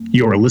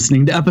You're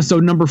listening to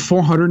episode number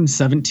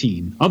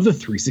 417 of the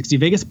 360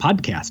 Vegas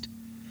podcast.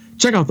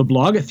 Check out the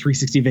blog at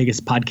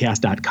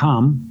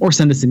 360vegaspodcast.com or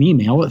send us an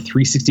email at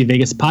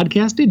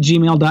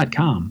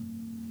 360vegaspodcast@gmail.com.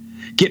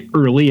 Get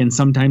early and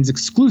sometimes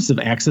exclusive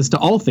access to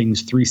all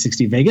things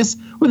 360 Vegas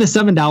with a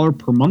 $7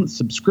 per month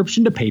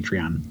subscription to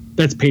Patreon.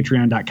 That's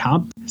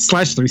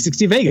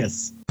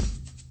patreon.com/360vegas.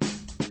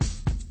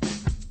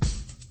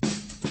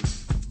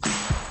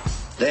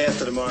 Day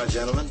after tomorrow,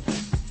 gentlemen,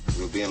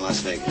 we'll be in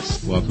Las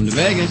Vegas. Welcome to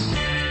Vegas.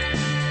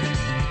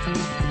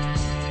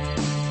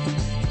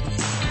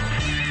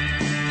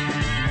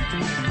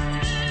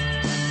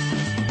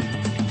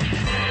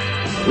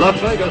 Las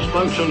Vegas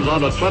functions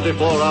on a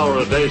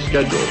 24-hour-a-day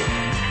schedule.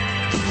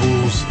 The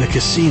pools, the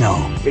casino.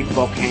 Big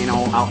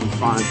volcano out in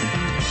front.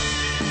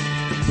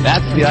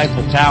 That's the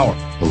Eiffel Tower.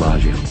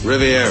 Bellagio.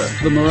 Riviera.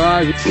 The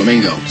Mirage.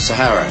 Flamingo.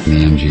 Sahara.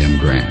 The MGM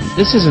Grand.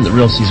 This isn't the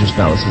real Caesar's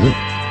Palace, is it?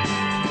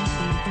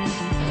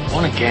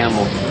 Want to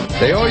gamble?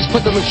 They always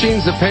put the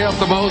machines that pay off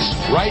the most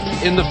right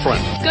in the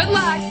front. Good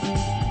luck.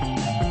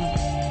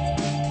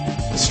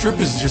 The Strip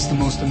is just the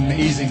most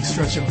amazing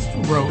stretch of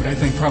road, I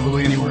think,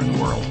 probably anywhere in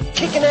the world.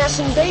 Kicking ass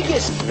in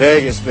Vegas.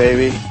 Vegas,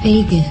 baby.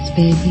 Vegas,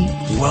 baby.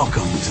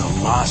 Welcome to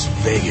Las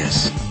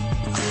Vegas.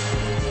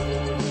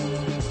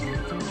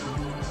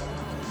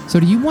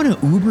 So do you want to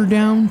Uber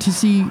down to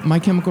see My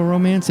Chemical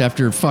Romance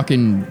after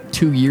fucking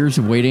 2 years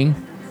of waiting?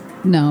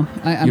 No.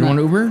 I'm you don't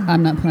not, want Uber?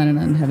 I'm not planning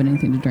on having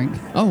anything to drink.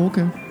 Oh,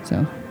 okay.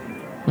 So.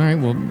 All right,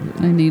 well.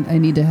 I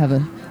need to have I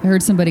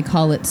heard somebody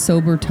call it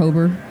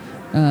Sober-tober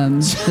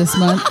this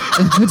month,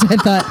 which I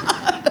thought,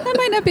 that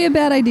might not be a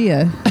bad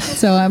idea.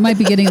 So I might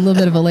be getting a little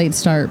bit of a late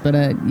start, but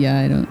I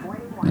don't.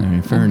 All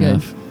right, fair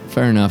enough.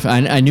 Fair enough.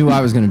 I knew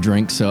I was going to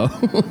drink, so.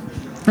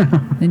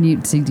 And do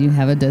you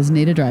have a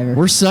designated driver?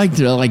 We're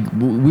psyched. Like,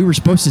 we were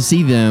supposed to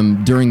see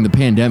them during the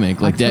pandemic.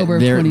 Like, October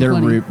of their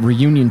 2020.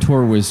 reunion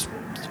tour was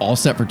all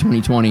set for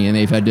 2020, and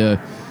they've had to.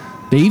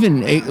 They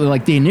even,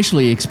 like, they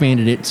initially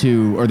expanded it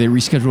to, or they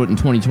rescheduled it in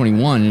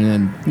 2021, and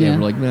then they were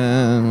like,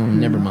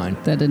 never mind.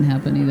 That didn't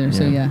happen either. Yeah.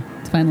 So, yeah,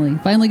 it's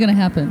finally going to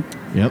happen.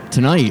 Yep,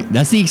 tonight.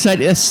 That's the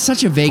exciting. That's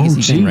such a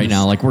Vegas-y thing right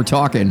now. Like, we're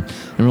talking,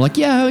 and we're like,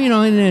 yeah,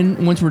 and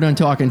then once we're done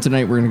talking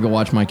tonight, we're going to go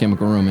watch My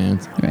Chemical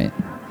Romance. Right.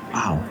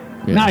 Wow.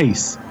 Yeah.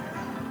 Nice.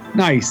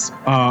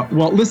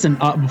 Well, listen,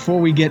 before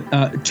we get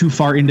too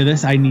far into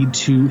this, I need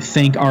to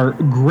thank our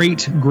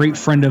great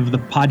friend of the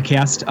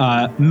podcast,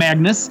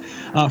 Magnus.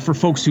 For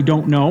folks who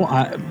don't know,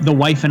 the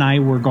wife and I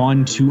were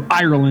gone to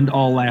Ireland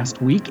all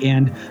last week,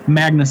 and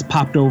Magnus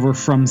popped over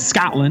from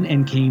Scotland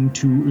and came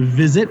to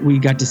visit. We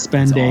got to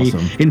spend an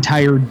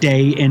entire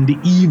day and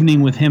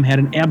evening with him, had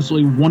an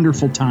absolutely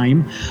wonderful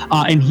time,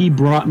 and he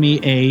brought me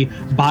a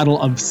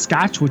bottle of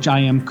scotch, which I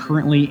am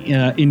currently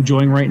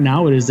enjoying right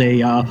now. It is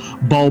a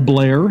Ball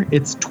Blair.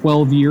 It's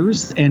 12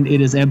 years, and it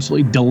is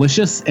absolutely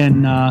delicious.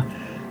 And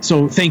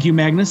so thank you,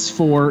 Magnus,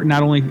 for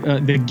not only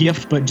the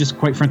gift, but just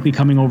quite frankly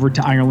coming over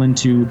to Ireland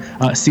to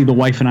see the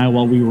wife and I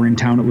while we were in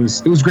town. It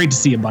was great to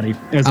see you, buddy,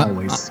 as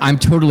always. I'm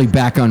totally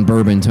back on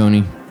bourbon,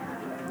 Tony.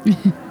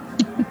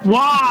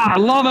 Wow, I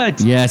love it.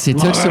 Yes, it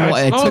took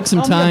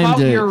some time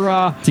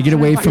to get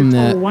away from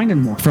the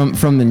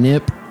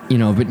nip,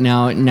 but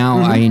now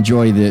I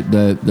enjoy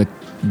the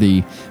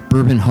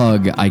bourbon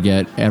hug I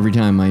get every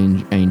time I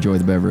enjoy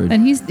the beverage.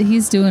 And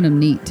he's doing them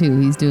neat too.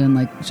 He's doing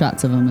like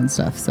shots of them and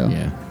stuff. So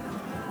yeah,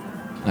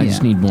 I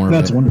just need more of it.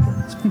 That's wonderful.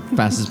 As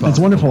fast as possible. That's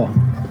wonderful.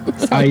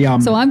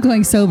 So I'm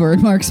going sober,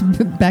 and Mark's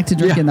back to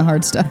drinking the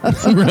hard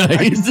stuff.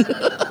 Right.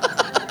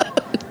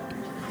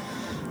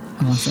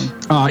 Awesome.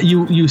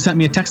 You sent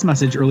me a text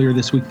message earlier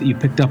this week that you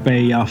picked up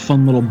a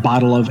fun little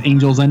bottle of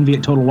Angel's Envy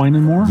at Total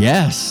Wine & More.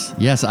 Yes.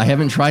 I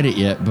haven't tried it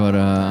yet, but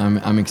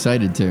I'm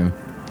excited to.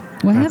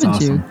 Why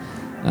haven't you?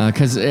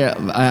 Because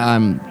I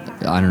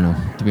don't know.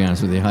 To be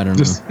honest with you, I don't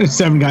know. Just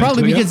haven't gotten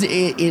Probably to it because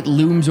it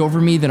looms over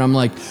me that I'm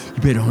like,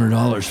 you paid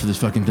 $100 for this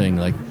fucking thing.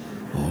 Like,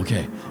 oh,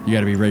 okay, you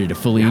got to be ready to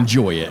fully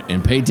enjoy it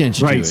and pay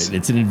attention to it.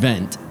 It's an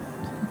event.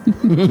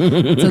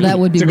 So that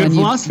would be when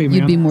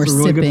you'd be more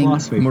sipping.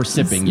 More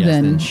sipping, yes,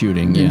 than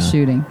shooting. Than yeah,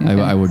 shooting.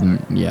 Okay. I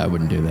wouldn't. Yeah, I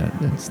wouldn't do that.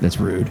 That's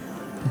rude.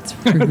 That's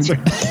rude. That's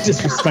right.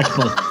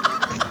 Disrespectful.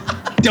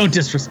 Don't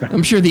disrespect.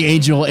 I'm sure the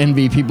Angel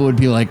Envy people would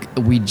be like,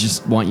 we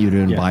just want you to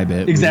imbibe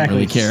it. Exactly.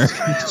 We don't really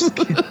care. Just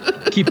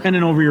keep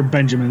penning over your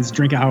Benjamins.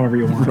 Drink it however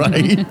you want.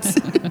 Right.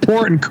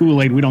 Pour it in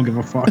Kool-Aid. We don't give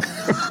a fuck.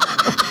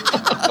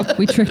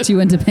 We tricked you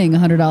into paying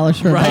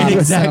 $100 for a bottle. Right,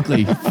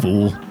 exactly.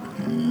 Fool.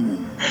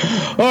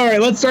 All right,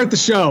 let's start the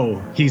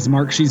show. He's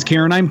Mark, she's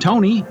Karen, I'm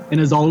Tony.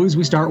 And as always,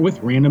 we start with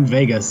Random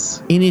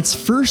Vegas. In its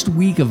first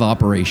week of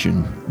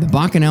operation, the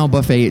Bacchanal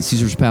Buffet at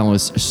Caesar's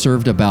Palace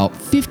served about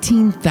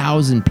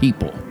 15,000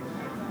 people.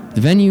 The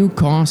venue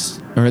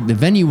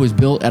was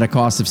built at a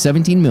cost of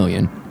 $17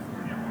 million.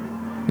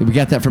 We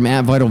got that from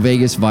 @Vital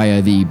Vegas via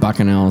the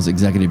Bacchanal's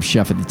executive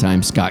chef at the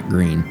time, Scott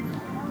Green.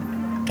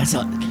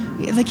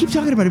 They keep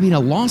talking about it being a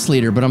loss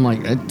leader, but I'm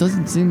like, it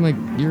doesn't seem like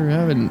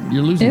you're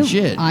losing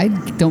shit. I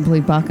don't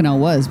believe Bacchanal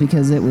was,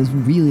 because it was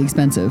really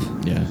expensive.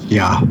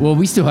 Yeah. Well,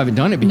 we still haven't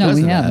done it because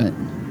of that. No,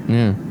 we haven't.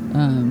 Yeah.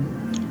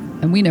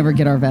 And we never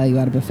get our value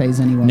out of buffets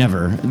anyway.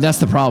 Never. That's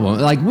the problem.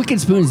 Like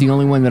Wicked Spoon's the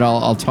only one that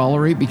I'll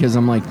tolerate because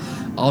I'm like,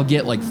 I'll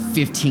get like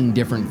 15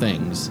 different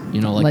things. You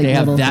know, like they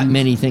have that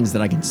many things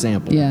that I can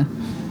sample. Yeah.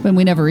 But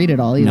we never eat it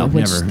all either, No,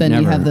 which never, then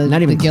never. you have the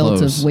Not even guilt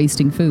close. of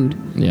wasting food.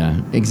 Yeah,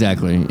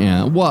 exactly.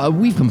 Yeah. Well,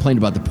 we've complained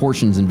about the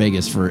portions in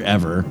Vegas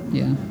forever.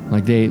 Yeah.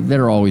 Like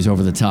they're always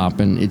over the top,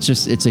 and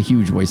it's a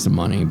huge waste of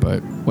money.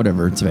 But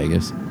whatever, it's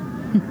Vegas.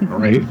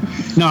 Right.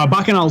 No,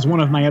 Bacchanal is one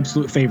of my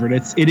absolute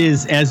favorites. It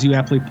is, as you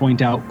aptly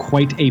point out,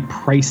 quite a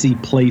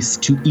pricey place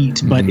to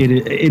eat, but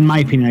it, in my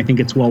opinion, I think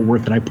it's well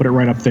worth it. I put it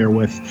right up there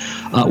with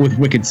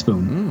Wicked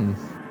Spoon.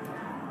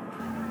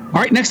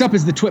 All right, next up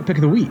is the Twit Pick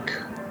of the Week.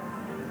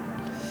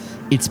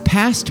 It's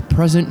past,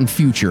 present, and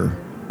future,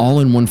 all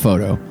in one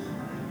photo.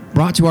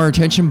 Brought to our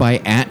attention by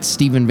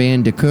 @Stephen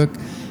Van de Cook,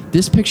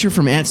 this picture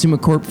from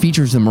 @SumaCorp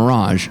features the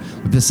Mirage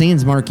with the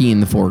Sands marquee in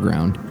the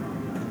foreground.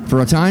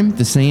 For a time,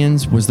 the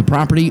Sands was the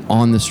property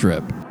on the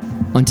Strip,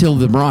 until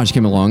the Mirage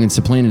came along and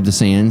supplanted the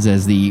Sands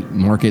as the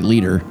market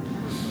leader.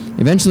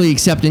 Eventually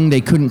accepting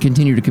they couldn't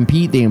continue to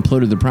compete, they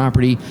imploded the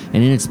property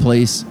and in its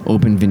place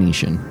opened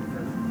Venetian.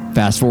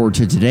 Fast forward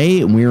to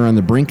today, and we are on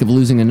the brink of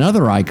losing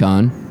another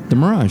icon, the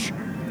Mirage.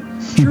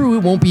 True,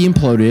 it won't be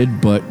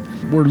imploded, but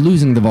we're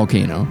losing the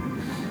volcano.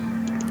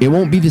 It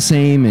won't be the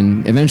same,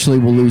 and eventually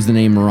we'll lose the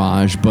name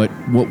Mirage, but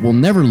what we'll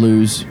never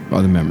lose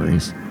are the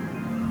memories.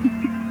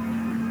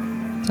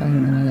 So I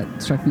don't know why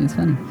that struck me as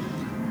funny.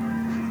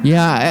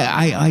 Yeah,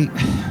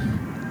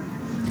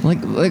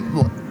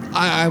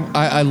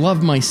 I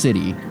love my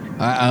city.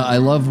 I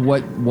love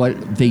what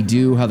they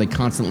do, how they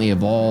constantly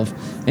evolve,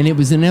 and it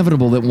was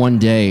inevitable that one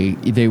day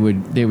they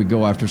would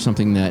go after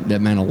something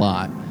that meant a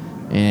lot,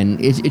 and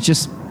it's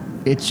just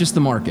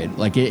the market.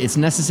 Like it's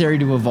necessary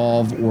to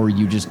evolve, or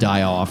you just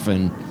die off,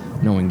 and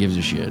no one gives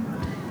a shit.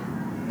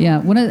 Yeah,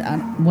 one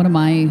of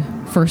my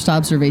first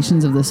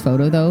observations of this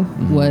photo, though,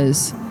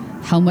 was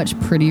how much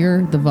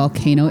prettier the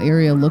volcano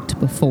area looked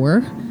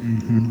before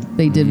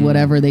they did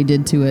whatever they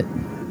did to it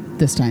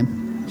this time.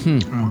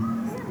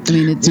 I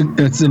mean,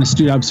 it's an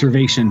astute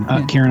observation,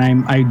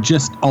 Karen. I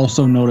just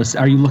also noticed.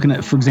 Are you looking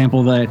at, for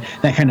example, that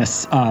kind of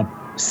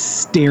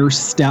stair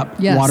step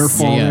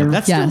waterfall? Yeah, there?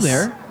 that's still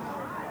there.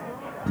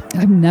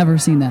 I've never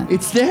seen that.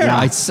 It's there.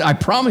 Yeah. I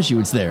promise you,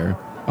 it's there.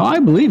 Oh, I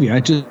believe you.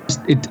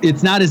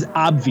 It's not as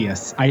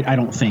obvious. I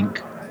don't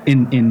think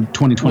in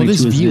 2022 Well, this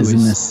as it view is in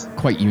is this.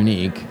 quite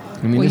unique.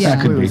 I mean, Well, this yeah.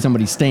 is clearly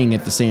somebody staying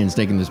at the Sands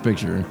taking this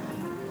picture.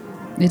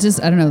 It's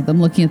just, I don't know. I'm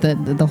looking at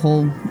the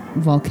whole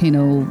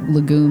volcano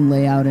lagoon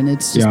layout, and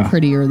it's just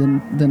prettier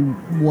than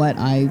what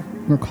I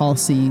recall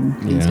seeing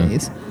these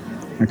days.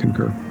 I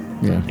concur.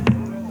 Yeah.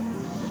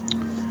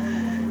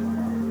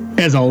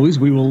 As always,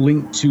 we will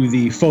link to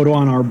the photo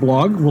on our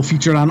blog. We'll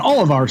feature it on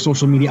all of our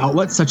social media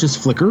outlets such as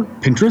Flickr,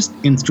 Pinterest,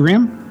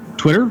 Instagram,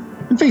 Twitter,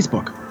 and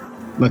Facebook.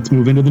 Let's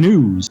move into the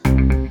news.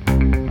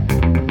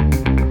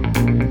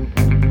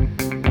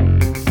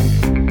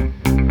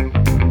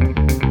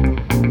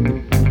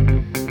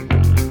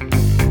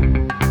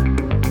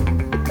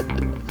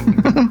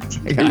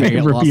 I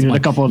have repeated a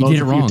couple of those. You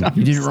did it wrong.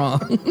 You did it wrong.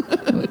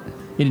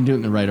 He didn't do it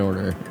in the right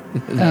order.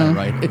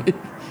 Right.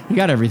 He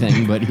got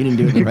everything, but he didn't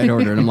do it in the right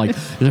order. And I'm like,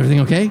 is everything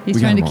okay? He's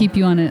trying to keep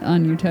you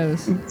on your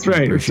toes. That's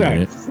right.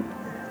 Appreciate it.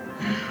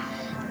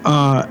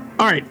 All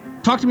right.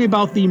 Talk to me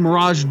about the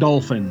Mirage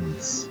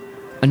Dolphins.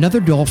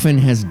 Another dolphin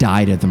has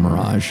died at the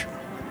Mirage.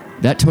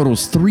 That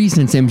totals 3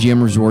 since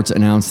MGM Resorts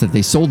announced that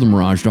they sold the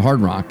Mirage to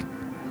Hard Rock.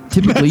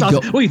 Typically,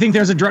 you think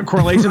there's a direct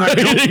correlation?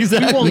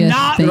 Exactly. We will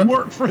not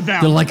work for them.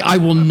 They're like, I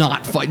will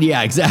not fight.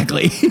 Yeah,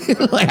 exactly.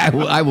 Like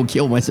I will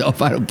kill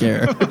myself. I don't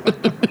care.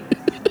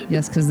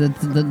 Yes, because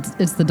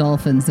it's the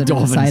dolphins that are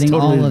deciding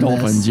totally all of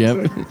dolphins,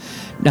 this. Yep.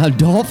 Now,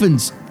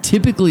 dolphins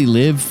typically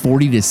live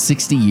 40 to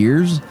 60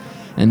 years,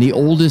 and the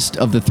oldest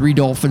of the 3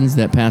 dolphins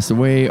that passed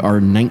away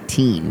are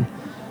 19.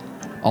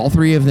 All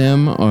 3 of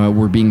them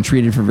were being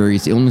treated for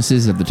various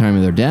illnesses at the time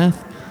of their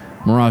death.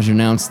 Mirage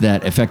announced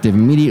that effective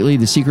immediately,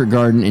 the Secret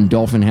Garden and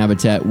dolphin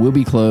habitat will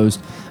be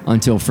closed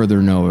until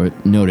further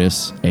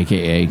notice,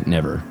 a.k.a.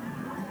 never.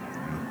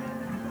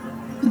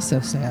 It's so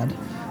sad.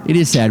 It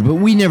is sad, but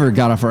we never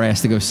got off our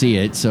ass to go see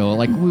it. So,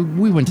 like,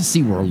 we went to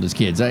SeaWorld as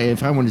kids.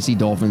 If I wanted to see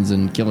dolphins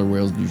and killer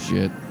whales do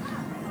shit.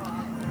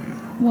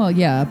 Well,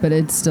 yeah, but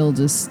it's still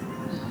just,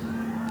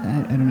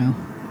 I don't know.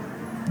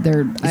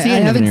 I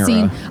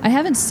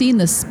haven't seen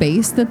the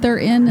space that they're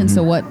in, and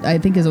so what I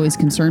think has always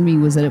concerned me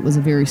was that it was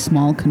a very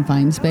small,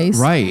 confined space.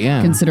 Right,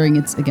 yeah. Considering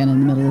it's, again,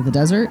 in the middle of the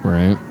desert.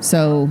 Right.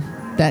 So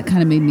that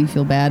kind of made me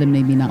feel bad and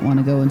made me not want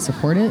to go and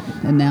support it.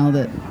 And now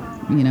that,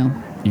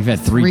 you've had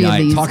 3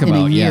 die. Talk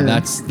about, yeah,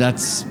 that's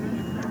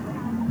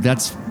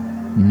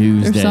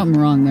news. There's something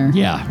wrong there.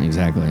 Yeah,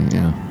 exactly,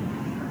 yeah.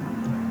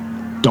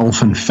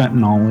 Dolphin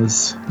fentanyl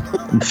is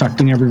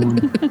infecting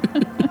everyone.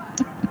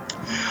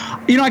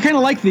 I kind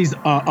of like these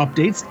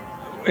updates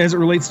as it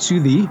relates to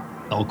the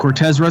El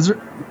Cortez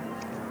Reservoir.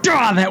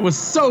 That was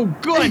so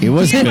good. It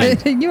was good.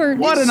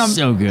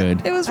 So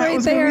good. It was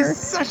right there.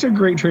 Such a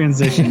great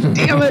transition.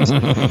 Damn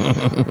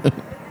it.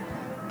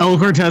 El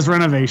Cortez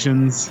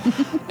renovations.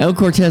 El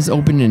Cortez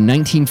opened in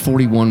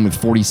 1941 with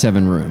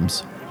 47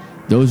 rooms.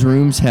 Those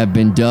rooms have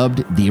been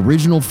dubbed the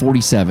original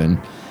 47,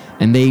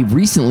 and they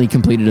recently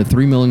completed a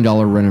 $3 million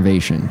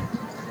renovation.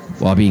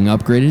 While being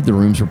upgraded, the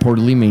rooms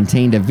reportedly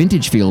maintained a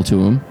vintage feel to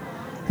them.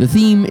 The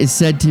theme is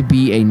said to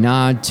be a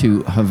nod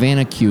to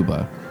Havana,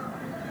 Cuba.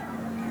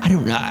 I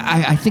don't know.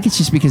 I think it's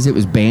just because it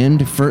was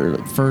banned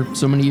for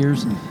so many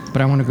years,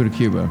 but I want to go to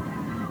Cuba.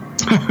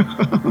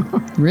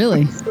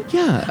 Really?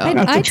 Yeah.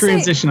 That's the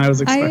transition I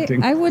was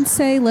expecting. I would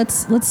say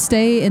let's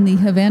stay in the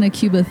Havana,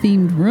 Cuba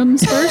themed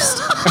rooms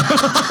first.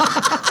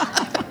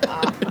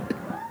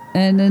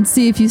 And then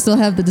see if you still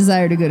have the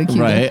desire to go to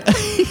Cuba. Right.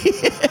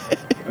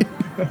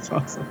 That's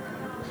awesome.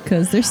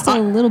 Because they're still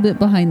a little bit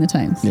behind the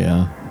times.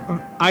 Yeah.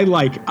 I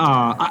like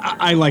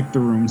the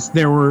rooms.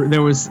 There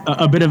was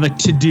a bit of a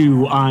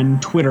to-do on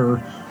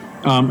Twitter,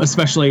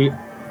 especially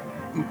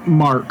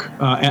Mark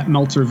at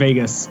Meltzer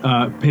Vegas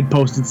had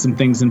posted some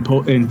things, and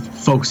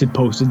folks had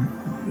posted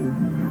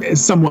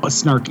somewhat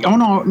snarky. Oh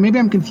no, maybe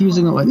I'm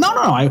confusing it. No.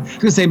 I was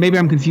gonna say maybe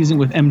I'm confusing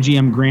with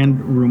MGM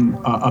Grand Room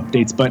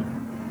updates, but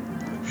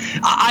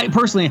I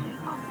personally,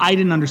 I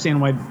didn't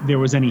understand why there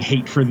was any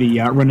hate for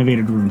the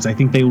renovated rooms. I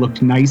think they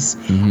looked nice.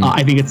 Mm-hmm.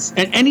 I think it's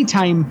at any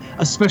time,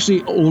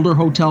 especially older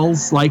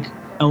hotels like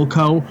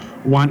Elko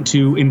want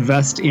to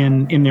invest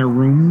in their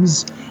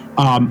rooms.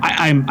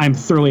 I'm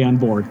thoroughly on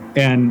board,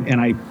 and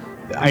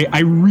I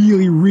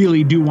really,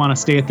 really do want to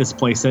stay at this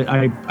place.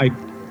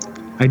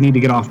 I need to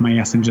get off my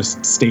ass and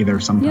just stay there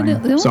sometime. Yeah,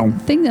 the only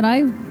thing that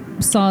I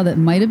saw that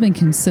might have been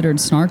considered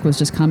snark was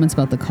just comments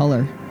about the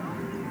color,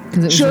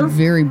 because it was a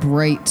very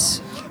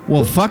bright.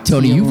 Well, fuck,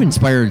 Tony, you've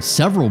inspired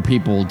several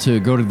people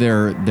to go to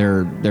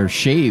their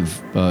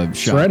shave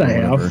shop. Right, I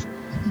have.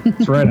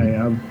 That's right, I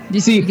have. You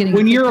see,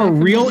 when you're a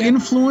real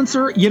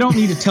influencer, you don't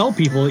need to tell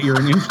people that you're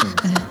an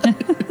influencer.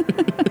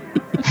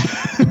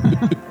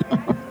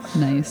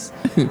 Nice.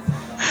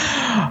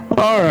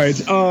 All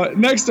right.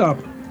 Next up,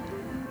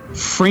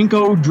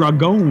 Franco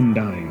Dragone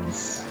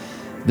dies.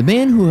 The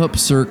man who helped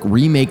Cirque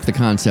remake the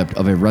concept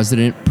of a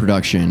resident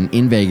production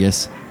in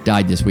Vegas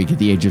died this week at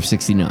the age of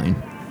 69.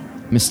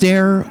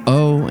 Mystère,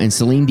 O, and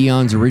Celine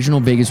Dion's original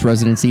Vegas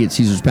residency at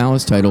Caesar's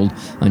Palace, titled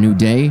A New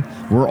Day,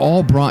 were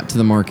all brought to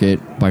the market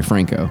by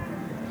Franco.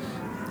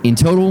 In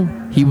total,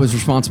 he was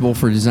responsible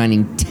for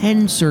designing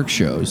 10 Cirque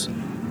shows.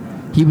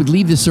 He would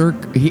leave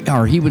Cirque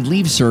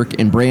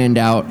and branch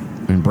out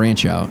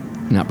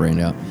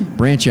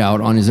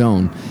on his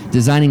own,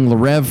 designing Le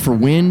Rêve for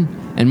Wynn,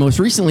 and most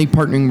recently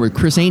partnering with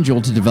Chris Angel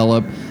to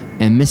develop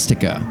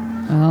Mystica.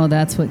 Oh,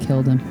 that's what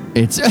killed him.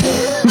 It's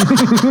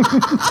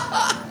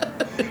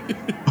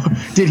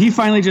Did he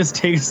finally just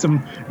take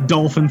some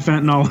dolphin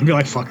fentanyl and be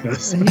like, fuck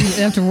this?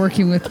 After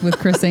working with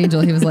Chris Angel,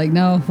 he was like,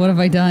 no, what have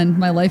I done?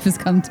 My life has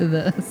come to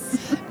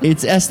this.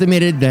 It's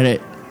estimated that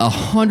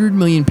 100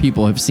 million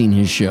people have seen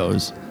his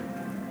shows.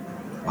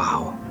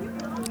 Wow.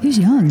 He's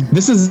young.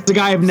 This is the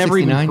guy I've never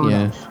even heard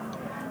of.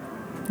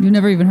 You've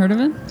never even heard of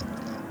him?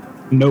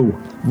 No.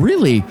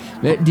 Really?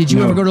 Did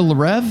you ever go to Le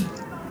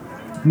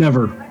Rêve?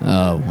 Never.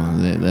 Oh, well,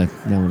 that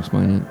would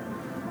explain it.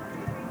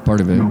 Part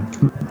of it. No.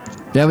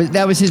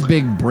 That was his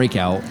big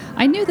breakout.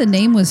 I knew the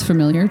name was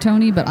familiar,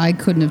 Tony, but I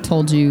couldn't have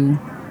told you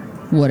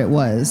what it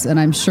was. And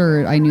I'm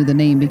sure I knew the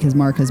name because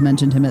Mark has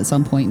mentioned him at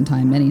some point in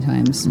time many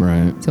times.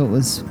 Right. So it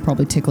was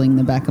probably tickling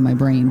the back of my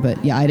brain.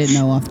 But yeah, I didn't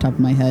know off the top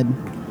of my head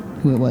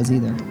who it was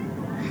either.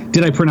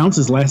 Did I pronounce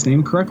his last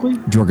name correctly?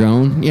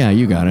 Dragone? Yeah,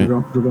 you got it.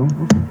 Dragone.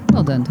 Okay.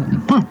 Well done, Tony.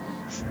 Huh.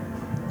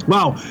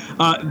 Wow.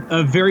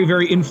 A very,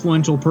 very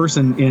influential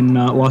person in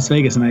Las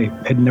Vegas, and I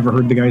had never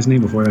heard the guy's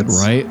name before.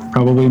 That's right.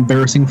 Probably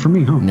embarrassing for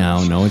me, huh?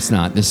 No, it's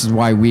not. This is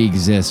why we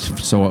exist.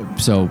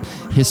 So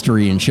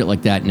history and shit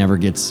like that never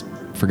gets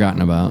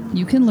forgotten about.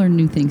 You can learn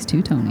new things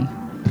too, Tony.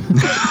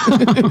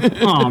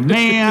 Oh,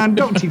 man.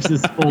 Don't teach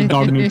this old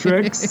dog new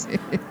tricks.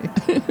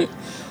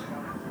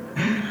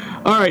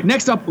 All right.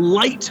 Next up,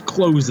 Light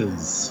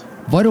closes.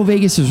 Vital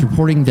Vegas is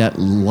reporting that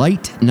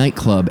Light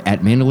nightclub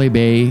at Mandalay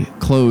Bay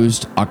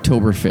closed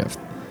October 5th.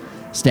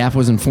 Staff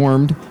was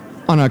informed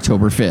on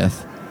October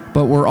 5th,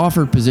 but were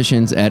offered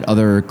positions at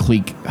other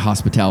Clique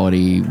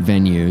hospitality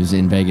venues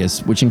in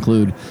Vegas, which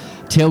include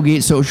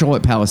Tailgate Social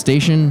at Palace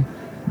Station,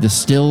 The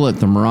Still at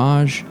the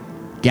Mirage,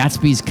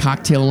 Gatsby's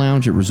Cocktail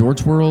Lounge at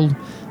Resorts World,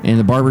 and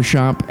the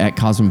Barbershop at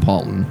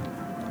Cosmopolitan.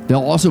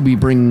 They'll also be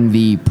bringing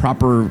the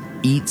Proper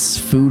Eats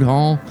food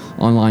hall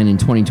online in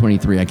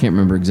 2023. I can't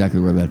remember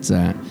exactly where that's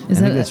at. I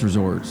think that's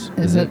Resorts.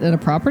 Is it at a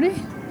property?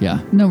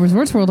 Yeah. No,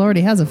 Resorts World already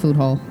has a food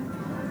hall.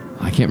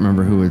 I can't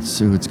remember who it's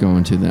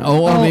going to then.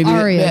 Oh, maybe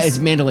it's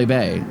Mandalay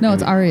Bay. No,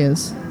 it's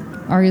Aria's.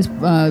 Aria's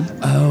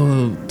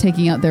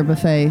taking out their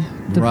buffet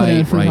to put in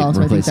a food hall.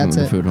 So I think that's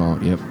it. Food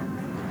hall. Yep.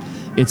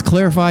 It's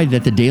clarified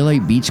that the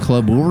Daylight Beach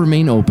Club will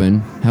remain open.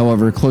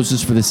 However,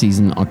 closes for the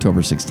season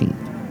October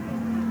 16th.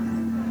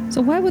 So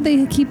why would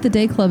they keep the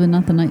day club and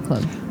not the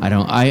nightclub? I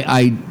don't.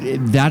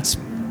 That's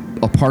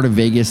a part of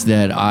Vegas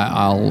that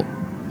I'll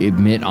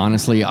admit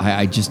honestly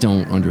I just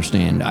don't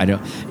understand. I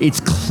don't. It's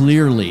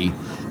clearly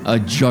a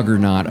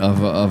juggernaut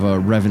of a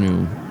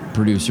revenue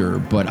producer,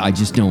 but I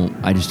just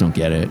don't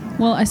get it.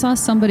 Well, I saw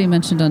somebody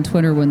mentioned on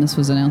Twitter when this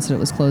was announced that it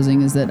was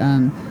closing is that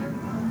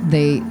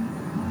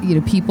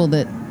people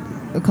that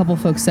a couple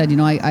folks said,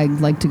 I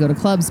like to go to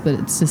clubs, but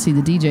it's to see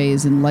the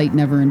DJs, and Light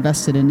never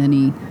invested in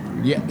any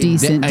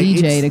decent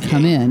DJ to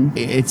come in.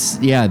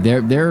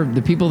 They're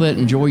the people that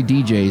enjoy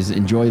DJs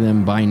enjoy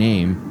them by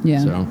name.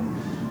 Yeah. So,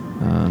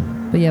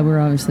 but yeah, we're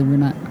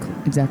not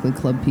exactly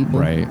club people,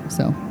 right?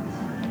 So,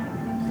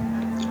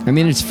 I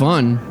mean, it's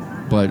fun,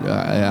 but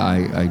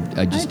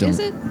I just don't. Is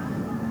it?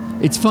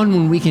 It's fun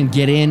when we can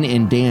get in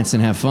and dance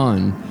and have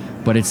fun,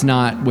 but it's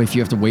not if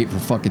you have to wait for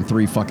fucking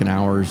 3 fucking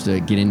hours to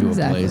get into a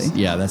place.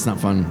 Yeah, that's not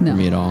fun for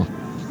me at all.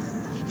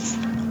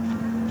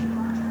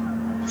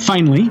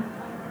 Finally,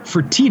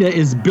 Fertitta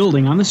is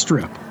building on the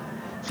Strip.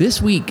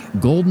 This week,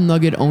 Golden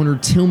Nugget owner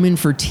Tillman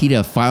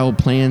Fertitta filed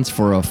plans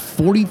for a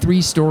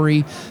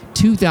 43-story,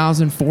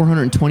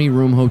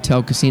 2,420-room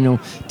hotel casino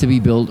to be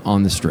built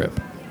on the Strip,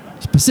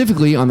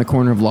 specifically on the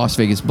corner of Las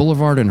Vegas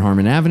Boulevard and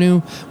Harmon Avenue,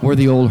 where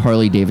the old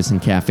Harley-Davidson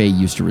Cafe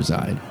used to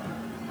reside.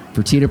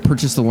 Fertitta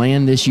purchased the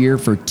land this year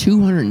for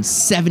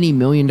 $270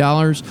 million,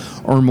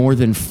 or more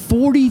than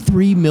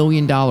 $43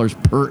 million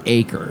per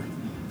acre.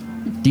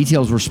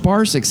 Details were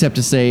sparse, except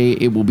to say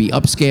it will be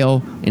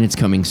upscale and it's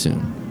coming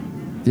soon.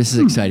 This is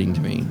exciting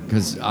to me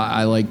because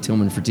I like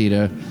Tillman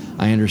Fertitta.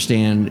 I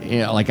understand,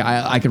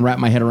 I can wrap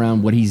my head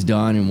around what he's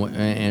done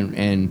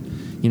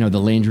and the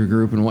Landry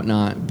Group and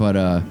whatnot. But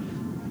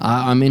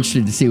I'm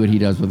interested to see what he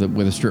does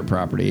with a strip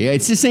property.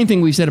 It's the same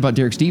thing we've said about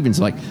Derek Stevens.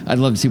 Like, I'd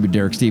love to see what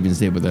Derek Stevens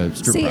did with a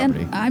strip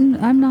property. And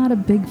I'm not a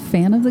big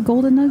fan of the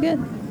Golden Nugget,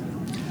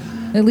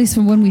 at least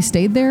from when we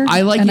stayed there.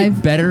 I like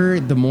it better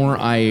the more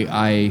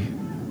I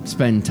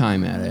spend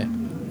time at it.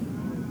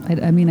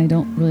 I mean, I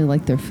don't really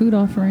like their food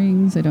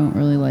offerings. I don't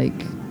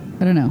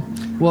know.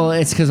 Well,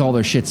 it's because all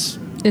their shit's...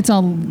 It's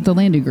all the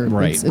Landry Group.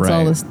 Right, It's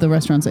all the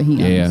restaurants that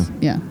he owns.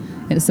 Yeah.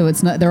 And so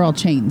it's not. They're all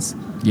chains.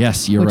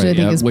 Yes, you're right. Which I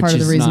think is part of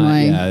the reason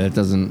why. Yeah, that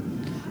doesn't.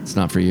 It's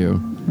not for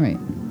you. Right.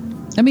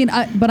 I mean,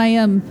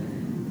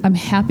 I'm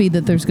happy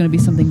that there's going to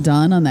be something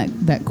done on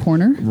that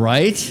corner.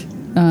 Right.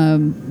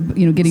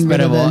 Getting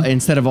rid of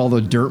instead of all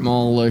the dirt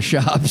mall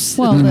shops.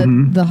 Well,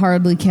 the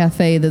Hardly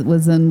Cafe that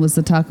was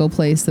the taco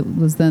place that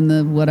was then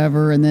the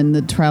whatever, and then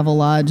the Travel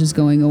Lodge is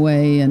going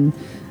away, and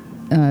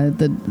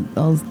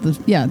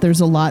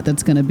there's a lot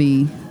that's going to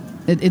be.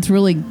 It's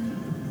really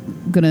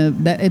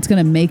it's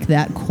gonna make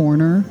that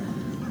corner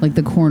like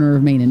the corner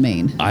of Main and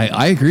Main.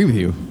 I agree with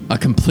you. I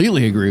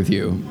completely agree with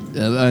you.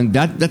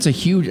 That's a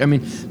huge. I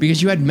mean,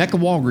 because you had Mecca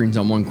Walgreens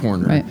on one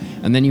corner, right,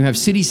 and then you have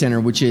City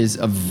Center, which is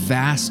a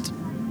vast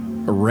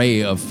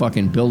array of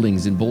fucking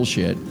buildings and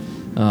bullshit.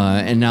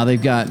 And now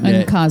they've got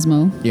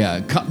Cosmo.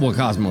 Yeah,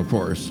 Cosmo, of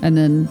course. And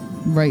then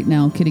right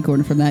now, kitty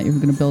corner from that, you're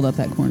going to build up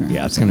that corner.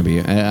 Yeah, it's going to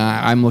be.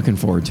 I'm looking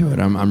forward to it.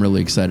 I'm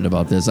really excited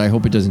about this. I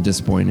hope it doesn't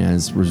disappoint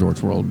as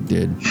Resorts World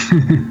did.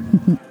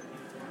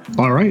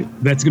 All right,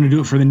 that's going to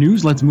do it for the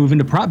news. Let's move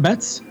into prop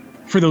bets.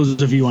 For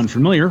those of you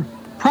unfamiliar,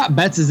 prop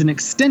bets is an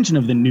extension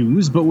of the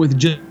news, but with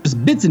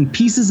just bits and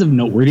pieces of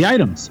noteworthy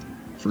items.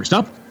 First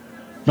up,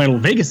 Vital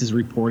Vegas is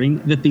reporting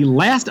that the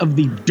last of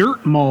the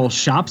dirt mall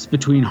shops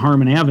between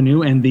Harmon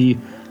Avenue and the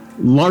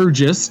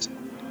largest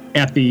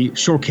at the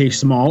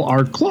Showcase Mall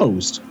are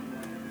closed.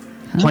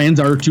 Plans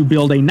are to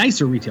build a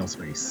nicer retail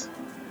space.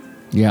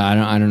 Yeah,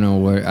 I don't know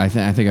what I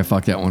think I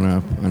fucked that one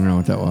up. I don't know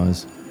what that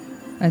was.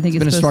 I think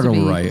it's been a struggle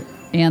to write.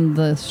 And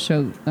the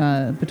show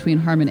between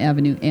Harmon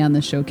Avenue and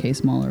the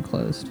Showcase Mall are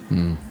closed.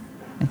 I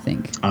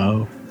think.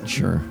 Oh,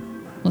 sure.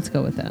 Let's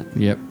go with that.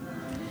 Yep.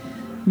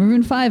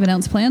 Maroon 5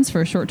 announced plans for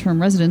a short-term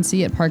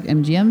residency at Park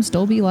MGM's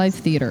Dolby Live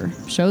Theater.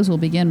 Shows will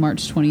begin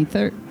March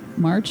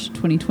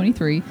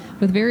 2023,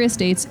 with various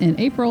dates in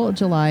April,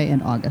 July,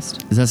 and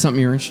August. Is that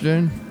something you're interested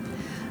in?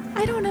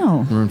 I don't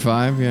know. Maroon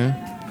 5,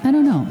 yeah. I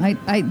don't know.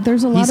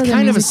 There's a lot of. He's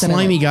kind of a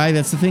slimy guy.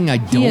 That's the thing I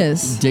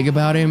don't dig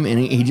about him. And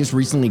he just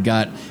recently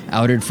got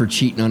outed for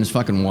cheating on his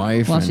fucking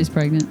wife while she's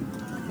pregnant.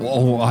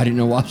 Oh, I didn't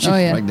know while she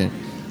was pregnant.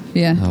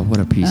 Yeah. Oh, what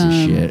a piece of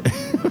shit.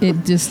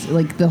 It just,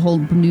 the whole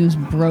news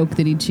broke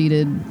that he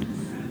cheated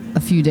a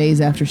few days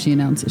after she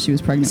announced that she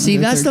was pregnant. See,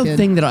 with her that's third the kid.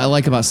 thing that I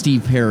like about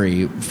Steve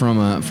Perry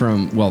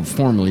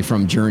formerly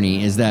from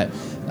Journey, is that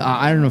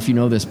I don't know if you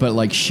know this,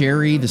 but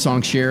Sherry, the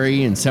song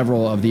Sherry, and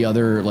several of the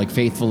other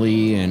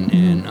Faithfully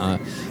and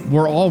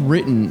were all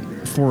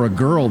written for a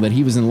girl that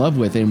he was in love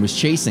with and was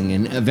chasing,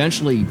 and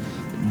eventually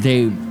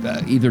they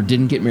either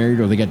didn't get married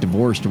or they got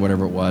divorced or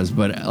whatever it was.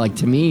 But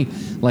to me,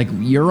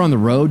 you're on the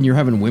road and you're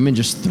having women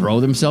just throw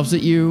themselves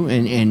at you,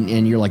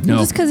 and you're like, no.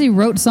 Just because he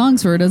wrote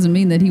songs for her doesn't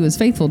mean that he was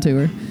faithful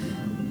to her.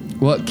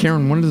 Well,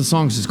 Karen, one of the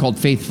songs is called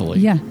Faithfully.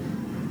 Yeah.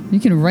 You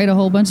can write a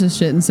whole bunch of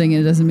shit and sing it.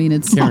 It doesn't mean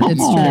it's Karen,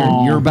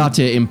 true. You're about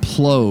to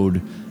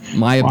implode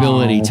my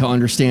ability to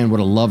understand what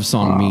a love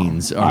song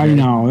means. Okay? I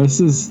know. This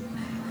is...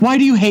 Why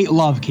do you hate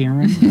love,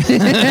 Karen?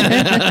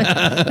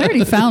 I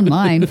already found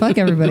mine. Fuck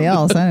everybody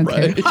else. I don't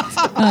care.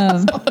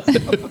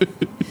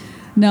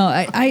 No,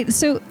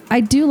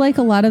 I do like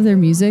a lot of their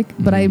music,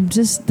 but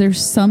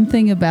there's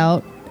something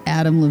about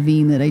Adam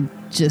Levine that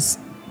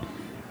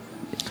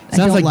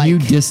Sounds don't like you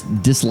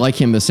dislike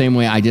him the same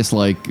way I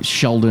dislike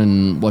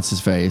Sheldon. What's his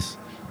face?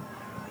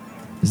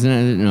 Isn't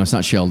it? No, it's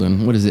not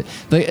Sheldon. What is it?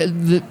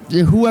 The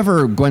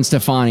whoever Gwen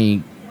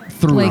Stefani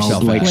threw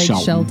herself Blake at.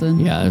 Shelton.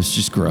 Yeah, it was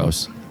just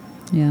gross.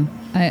 Yeah,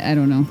 I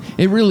don't know.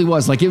 It really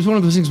was. Like, it was one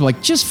of those things where,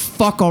 like, just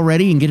fuck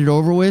already and get it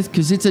over with,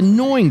 because it's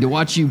annoying to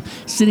watch you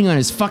sitting on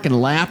his fucking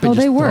lap and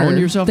just throwing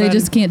yourself They at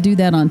just him. can't do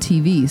that on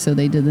TV, so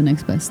they did the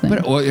next best thing.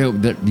 But,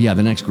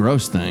 the next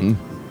gross thing.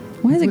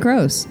 Why is it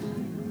gross?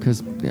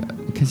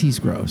 Because he's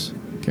gross.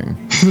 Okay.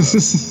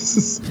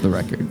 For the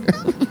record.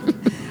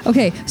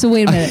 Okay, so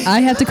wait a minute.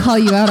 I have to call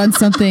you out on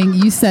something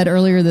you said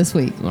earlier this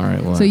week. All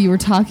right, what? So you were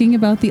talking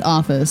about The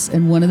Office,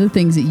 and one of the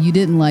things that you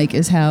didn't like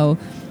is how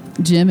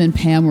Jim and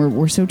Pam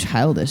were so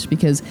childish,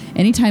 because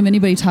anytime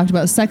anybody talked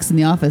about sex in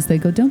The Office,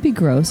 they'd go, "Don't be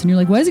gross." And you're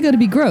like, "Why is it got to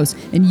be gross?"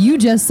 And you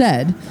just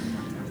said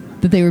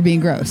that they were being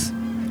gross.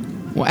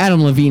 Well,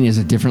 Adam Levine is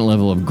a different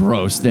level of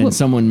gross than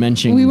someone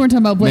mentioning. We weren't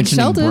talking about Blake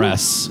mentioning Shelton.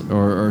 breasts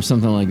or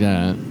something like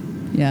that.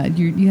 Yeah,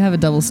 you have a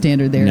double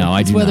standard there. No,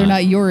 I It's do whether not. or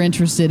not you're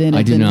interested in it.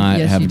 I do then not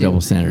yes, have you a do.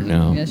 double standard,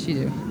 no. Yes, you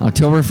do.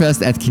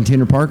 Oktoberfest at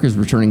Container Park is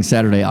returning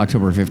Saturday,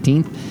 October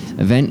 15th.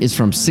 Event is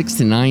from 6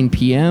 to 9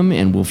 p.m.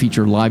 and will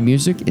feature live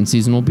music and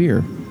seasonal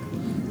beer.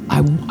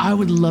 I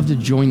would love to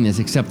join this,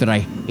 except that I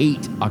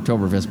hate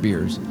Oktoberfest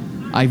beers.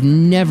 I've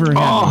never had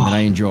one that I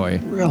enjoy.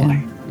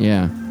 Really?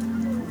 Yeah.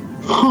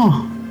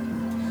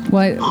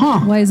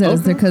 Why is that?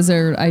 Is it because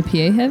they're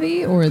IPA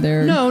heavy, or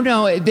they're No,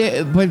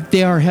 but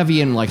they are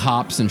heavy in like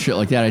hops and shit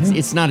like that.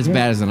 It's not as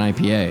bad as an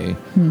IPA,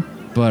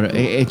 but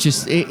it's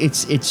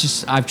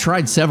just I've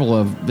tried several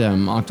of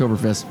them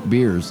Oktoberfest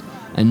beers,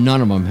 and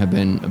none of them have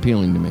been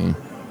appealing to me.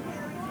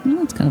 Well,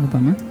 that's kind of a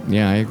bummer.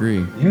 Yeah, I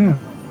agree. Yeah.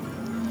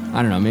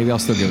 I don't know. Maybe I'll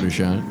still give it a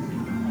shot.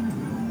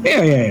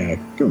 Yeah.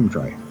 Give them a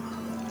try.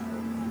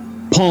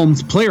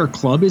 Palms Player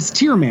Club is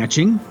tier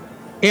matching,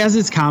 as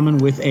is common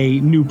with a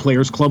new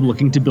players club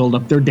looking to build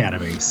up their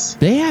database.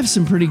 They have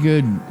some pretty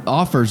good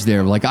offers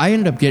there. Like, I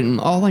ended up getting,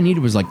 all I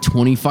needed was like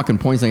 20 fucking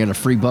points. I got a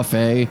free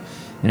buffet,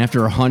 and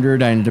after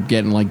 100, I ended up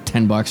getting like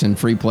 $10 in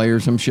free play or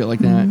some shit like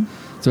that.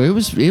 So it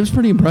was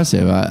pretty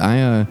impressive.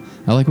 I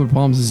like what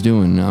Palms is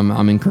doing.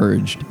 I'm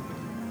encouraged.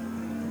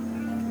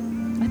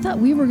 I thought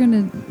we were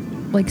gonna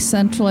like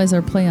centralize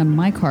our play on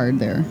my card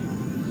there.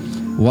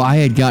 Well, I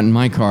had gotten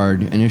my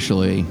card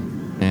initially,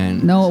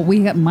 and No,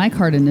 we got my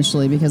card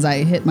initially because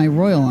I hit my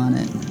royal on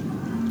it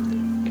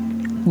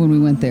when we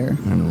went there.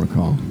 I don't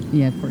recall.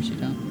 Yeah, of course you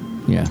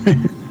don't. Yeah.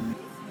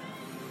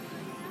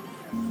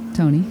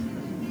 Tony.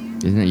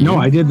 Isn't it you? No,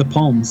 I did the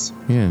Palms.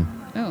 Yeah.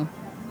 Oh,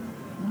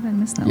 how did I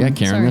miss that Yeah, one?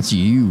 Karen, Sorry. that's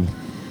you.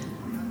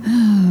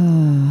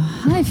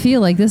 I feel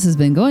like this has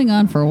been going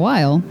on for a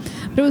while,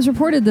 but it was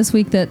reported this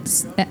week that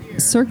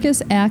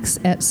circus acts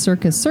at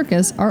Circus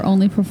Circus are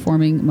only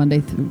performing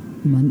Monday through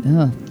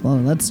Monday. Well,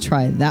 let's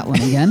try that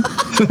one again.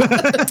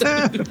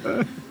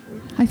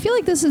 I feel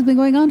like this has been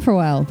going on for a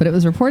while, but it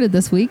was reported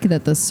this week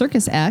that the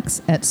circus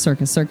acts at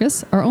Circus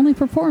Circus are only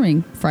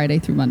performing Friday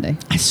through Monday.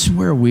 I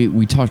swear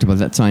we talked about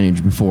that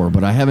signage before,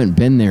 but I haven't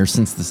been there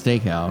since the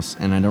steakhouse,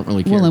 and I don't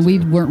really care. Well, and we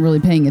to. weren't really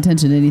paying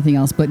attention to anything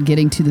else but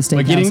getting to the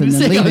But steakhouse getting to and the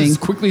then steakhouse leaving. as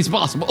quickly as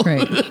possible.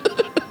 Right.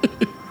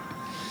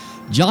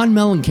 John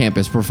Mellencamp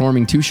is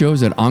performing 2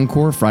 shows at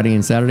Encore Friday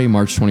and Saturday,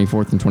 March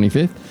 24th and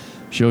 25th.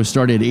 Shows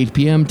start at 8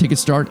 p.m.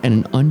 Tickets start at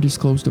an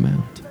undisclosed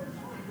amount.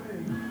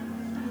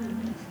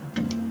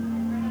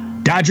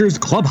 Dodgers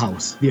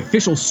Clubhouse, the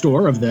official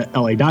store of the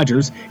LA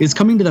Dodgers, is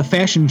coming to the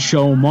Fashion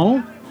Show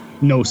Mall.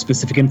 No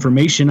specific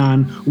information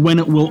on when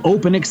it will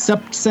open,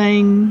 except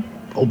saying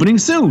opening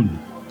soon.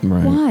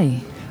 Right.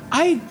 Why?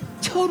 I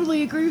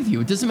totally agree with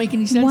you. It doesn't make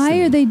any sense. Why to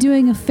me. are they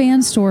doing a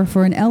fan store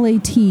for an LA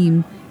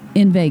team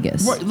in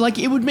Vegas? Right, like,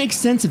 it would make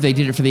sense if they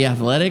did it for the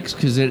Athletics,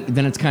 because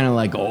then it's kind of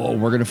like, oh,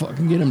 we're gonna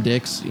fucking get them,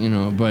 dicks, you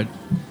know. But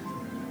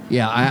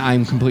yeah,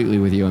 I'm completely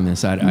with you on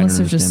this. I don't Unless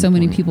there's just understand so the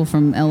many point. people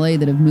from LA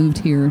that have moved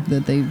here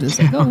that they've just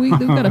like, oh, we've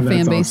got a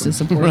fan base to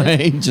support it.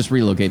 Right, just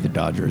relocate the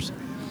Dodgers.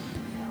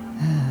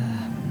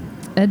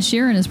 Ed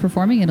Sheeran is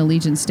performing at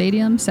Allegiant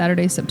Stadium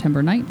Saturday,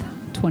 September 9th,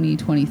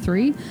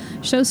 2023.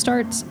 Show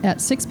starts at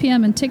 6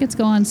 p.m. and tickets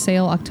go on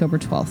sale October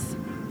 12th.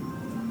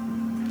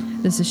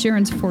 This is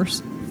Sheeran's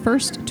first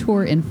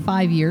tour in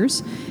 5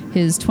 years.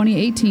 His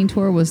 2018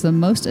 tour was the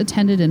most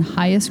attended and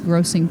highest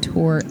grossing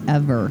tour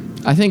ever.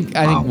 I think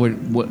what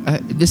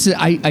this is.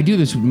 I do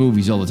this with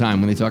movies all the time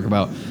when they talk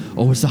about,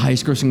 oh, it's the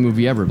highest grossing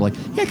movie ever. Like,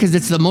 yeah, because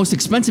it's the most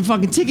expensive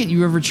fucking ticket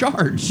you ever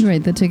charged.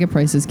 Right, the ticket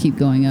prices keep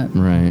going up.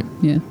 Right.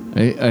 Yeah.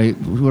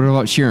 What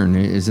about Sheeran?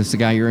 Is this the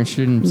guy you're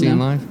interested in seeing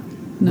No.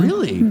 live? No.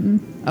 Really?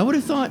 I would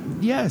have thought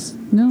yes.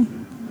 No.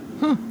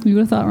 Huh. You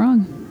would have thought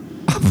wrong.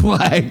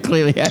 Well, I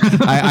clearly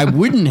I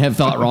wouldn't have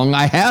thought wrong.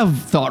 I have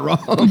thought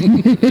wrong.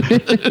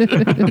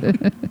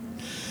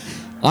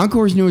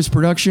 Encore's newest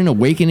production,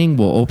 Awakening,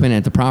 will open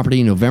at the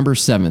property November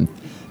 7th.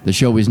 The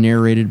show is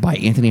narrated by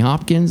Anthony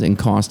Hopkins and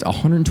cost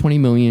 $120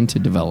 million to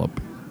develop.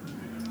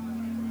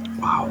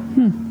 Wow.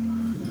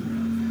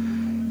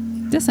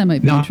 This I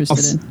might be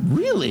interested in.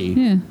 Really?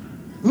 Yeah.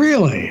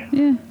 Really?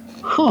 Yeah.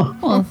 Huh.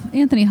 Well, if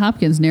Anthony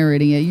Hopkins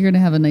narrating it, you're going to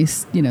have a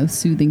nice,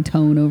 soothing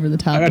tone over the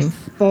top I gotta of.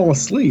 fall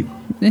asleep.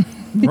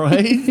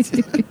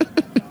 Right?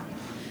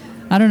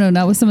 I don't know.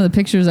 Not with some of the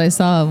pictures I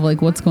saw of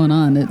like what's going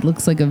on. It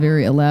looks like a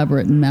very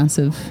elaborate and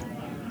massive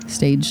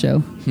stage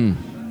show.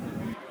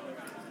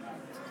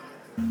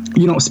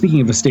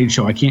 Speaking of a stage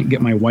show, I can't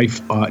get my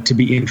wife to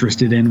be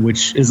interested in,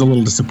 which is a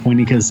little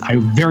disappointing because I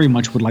very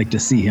much would like to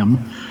see him.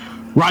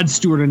 Rod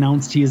Stewart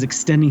announced he is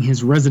extending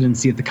his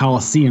residency at the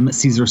Coliseum at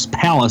Caesar's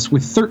Palace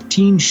with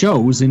 13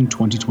 shows in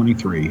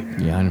 2023.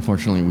 Yeah, and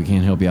unfortunately, we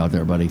can't help you out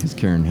there, buddy, because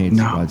Karen hates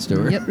Rod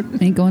Stewart.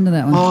 Yep, ain't going to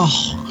that one.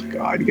 Oh,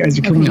 God, you guys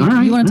are killing me. Okay, All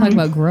right, you want to all talk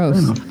right. about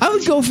gross? I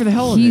would go for the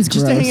hell of He's it,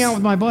 just to hang gross. out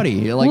with my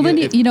buddy. Like, Well, then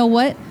if- you know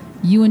what?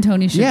 You and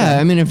Tony should. yeah, go.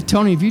 I mean, if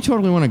you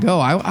totally want to go,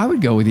 I would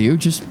go with you.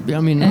 Just,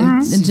 I mean,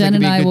 And, it seems Jen like it'd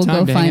and be a I good will time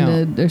go to hang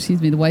find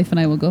out. the wife and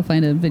I will go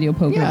find a video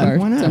poker Yeah, why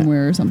bar not?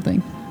 somewhere or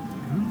something.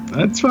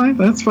 That's fine.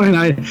 That's fine.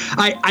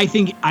 I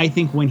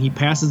think when he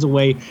passes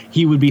away,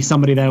 he would be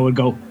somebody that I would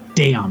go,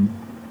 damn,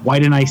 why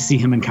didn't I see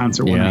him in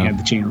concert when I had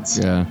the chance?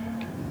 Yeah.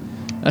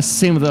 That's the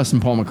same with us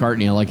and Paul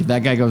McCartney. Like, if that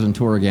guy goes on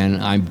tour again,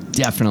 I'm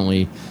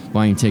definitely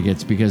buying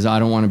tickets because I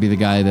don't want to be the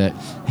guy that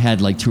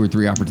had like 2 or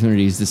 3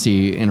 opportunities to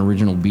see an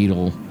original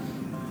Beatle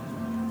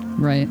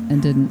Right,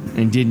 and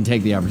didn't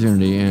take the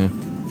opportunity. Yeah.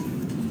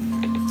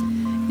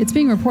 It's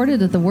being reported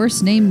that the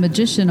worst named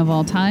magician of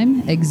all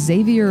time,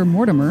 Xavier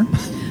Mortimer,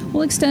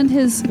 will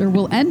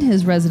end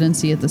his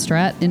residency at the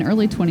Strat in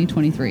early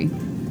 2023.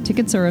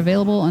 Tickets are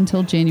available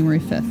until January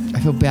 5th. I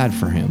feel bad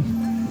for him.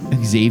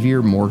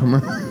 Xavier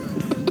Mortimer.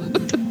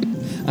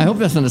 I hope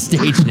that's not a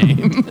stage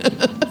name.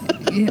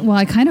 Well,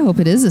 I kind of hope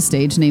it is a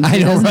stage name. I He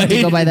know, doesn't right? have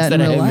to go by that Instead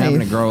in of real him having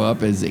to life. grow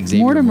up as Xavier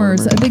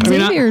Mortimer's. Mortimer. The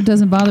Xavier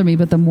doesn't bother me,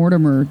 but the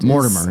Mortimer.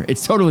 Mortimer.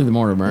 It's totally the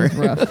Mortimer. Is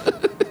rough.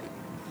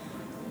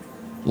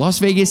 Las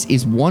Vegas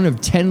is one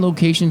of 10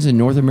 locations in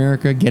North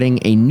America getting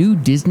a new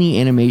Disney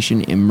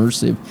animation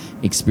immersive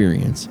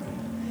experience.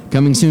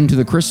 Coming soon to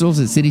the Crystals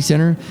at City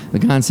Center, the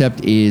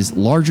concept is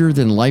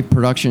larger-than-life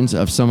productions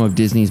of some of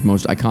Disney's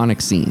most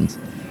iconic scenes.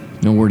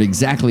 No word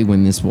exactly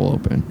when this will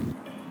open.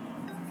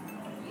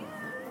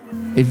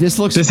 If this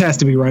has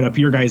to be right up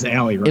your guys'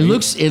 alley, right? It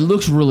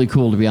looks really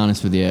cool, to be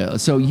honest with you.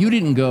 So you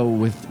didn't go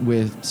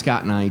with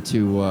Scott and I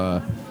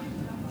to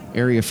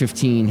Area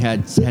 15.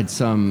 Had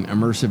some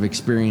immersive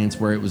experience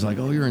where it was like,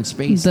 oh, you're in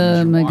space.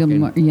 The Mega.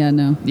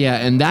 No. Yeah,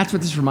 and that's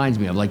what this reminds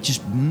me of, like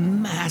just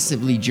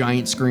massively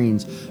giant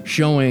screens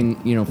showing,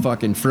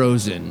 fucking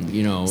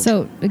Frozen.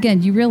 So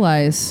again, you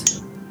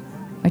realize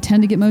I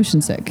tend to get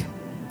motion sick,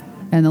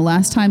 and the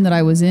last time that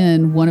I was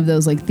in one of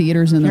those like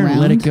theaters in the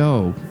round, let it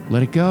go.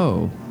 Let it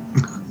go.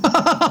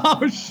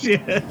 Oh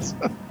shit!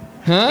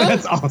 Huh?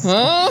 That's awesome.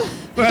 Huh?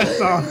 That's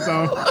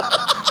awesome.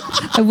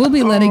 I will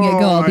be letting it go.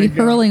 I'll be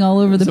hurling all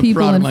over the So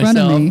people proud in of front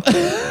of me.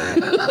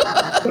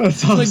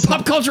 That's awesome. Like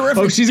pop culture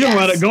reference. Oh, she's gonna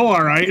let it go,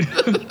 all right.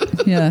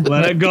 Yeah.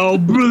 Let it go.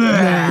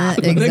 Blah.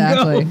 Exactly.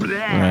 Let it go. Blah.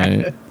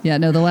 Right. Yeah,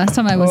 no, the last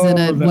time I was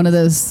in one of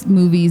those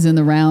movies in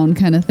the round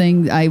kind of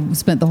thing, I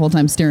spent the whole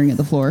time staring at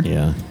the floor.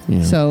 Yeah.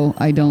 So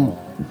I don't.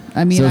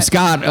 I mean, So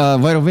Scott,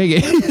 Vital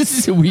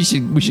Vegas, we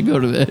should go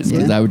to this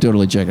because I would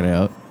totally check it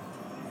out.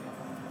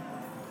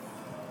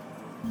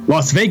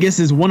 Las Vegas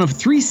is one of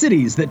 3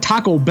 cities that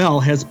Taco Bell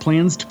has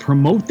plans to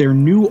promote their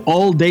new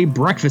all-day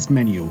breakfast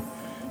menu.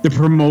 The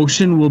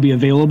promotion will be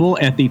available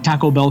at the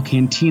Taco Bell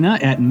Cantina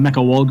at Mecca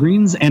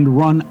Walgreens and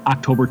run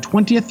October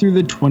 20th through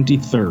the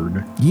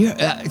 23rd.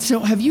 Yeah. So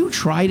have you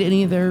tried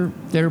any of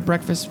their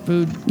breakfast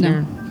food?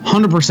 No.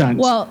 100%.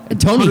 Well,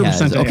 Tony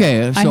has. 100%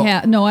 Okay. So I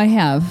have. No, I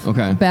have.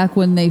 Okay. Back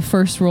when they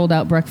first rolled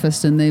out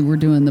breakfast and they were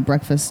doing the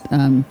breakfast,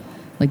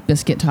 like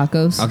biscuit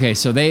tacos. Okay,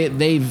 so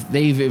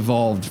they've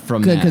evolved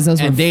from Good, that. 'cause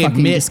those were and they fucking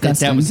admit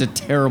disgusting. that was a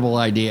terrible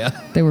idea.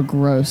 They were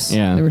gross.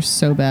 Yeah. They were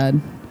so bad.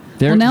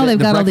 Well, now they've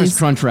got all breakfast these.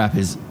 crunch wrap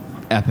is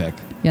epic.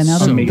 Yeah, now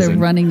they're Amazing.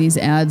 running these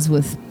ads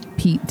with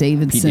Pete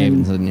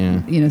Davidson.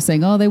 Yeah.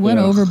 Saying, oh, they went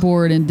Yeah.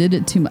 overboard and did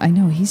it too much. I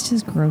know, he's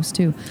just gross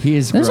too. He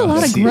is There's gross. a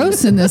lot of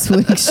gross in this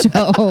week's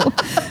show.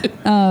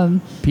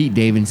 Pete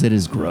Davidson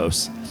is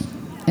gross.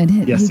 And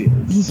Yes, he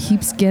he is.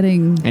 keeps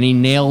getting And he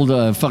nailed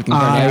fucking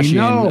I Kardashian.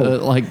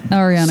 know.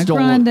 Ariana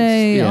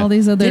Grande, all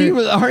these other. Did he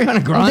with Ariana Oh,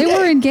 Grande? they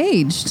were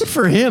engaged. Good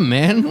for him,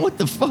 man. What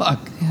the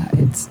fuck? Yeah,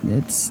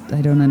 it's.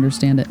 I don't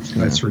understand it.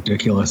 That's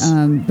ridiculous.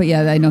 But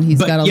yeah, I know he's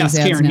But got all yes, these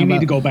ads Karen, now you need about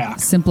to go back.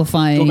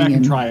 simplifying. Go back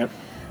and try it.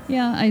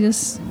 Yeah, I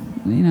just,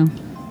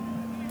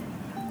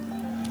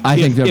 I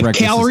think their If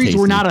breakfast calories is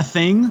were tasty. not a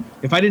thing,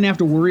 if I didn't have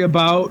to worry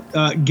about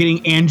getting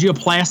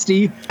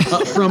angioplasty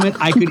from it,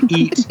 I could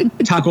eat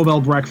Taco Bell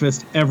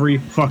breakfast every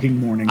fucking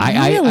morning.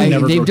 Really?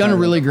 Never They've grow done a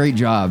tired. really great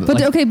job. But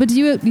Like, okay, but do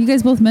you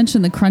guys both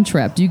mentioned the crunch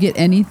wrap? Do you get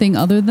anything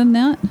other than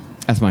that?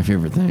 that's my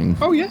favorite thing.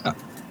 Oh yeah,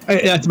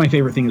 that's my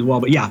favorite thing as well.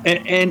 But yeah,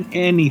 and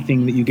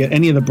anything that you get,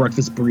 any of the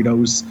breakfast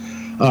burritos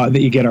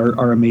that you get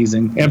are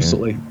amazing.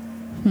 Absolutely.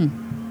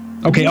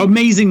 Okay,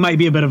 amazing might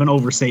be a bit of an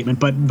overstatement,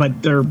 but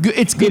they're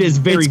It's good. It is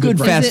very It's good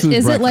good fast Is food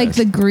it like breakfast.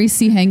 the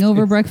greasy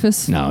hangover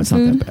breakfast? No, it's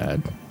food? not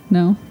that bad.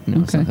 No.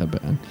 No, it's Okay. not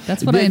that bad.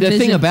 That's what I The thing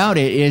envisioned. about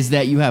it is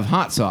that you have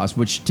hot sauce,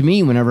 which to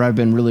me, whenever I've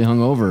been really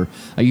hungover,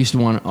 I used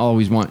to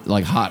always want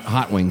like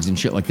hot wings and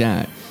shit like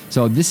that.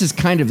 So this is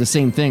kind of the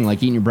same thing,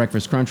 like eating your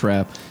breakfast crunch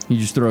wrap. You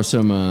just throw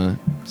some.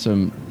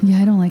 Yeah,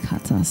 I don't like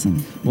hot sauce. And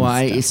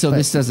stuff, So but-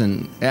 this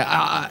doesn't.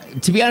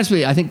 To be honest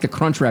with you, I think the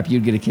crunch wrap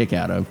you'd get a kick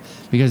out of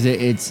because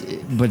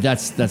but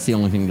that's the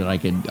only thing that I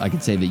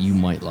could say that you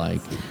might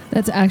like.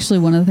 That's actually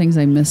one of the things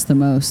I miss the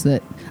most.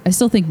 That I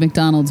still think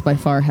McDonald's by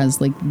far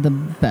has like the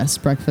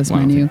best breakfast Well,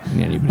 I don't menu. think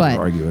you can't even but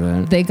argue with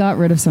that. they got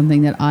rid of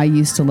something that I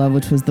used to love,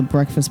 which was the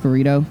breakfast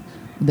burrito.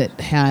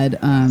 That had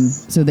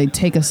so they'd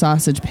take a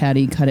sausage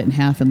patty, cut it in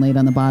half, and lay it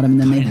on the bottom,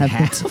 and then they'd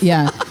have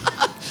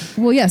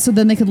Well, yeah. So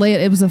then they could lay it.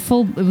 It was a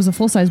full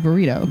size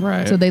burrito.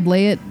 Right. So they'd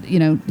lay it,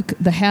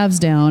 the halves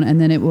down, and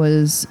then it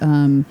was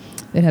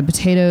it had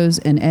potatoes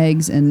and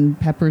eggs and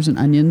peppers and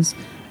onions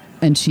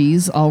and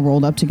cheese all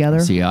rolled up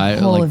together. See,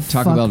 Holy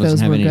Taco Bell fuck, doesn't those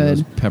have were any of good.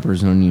 those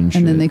peppers and onion shit.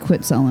 And then they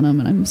quit selling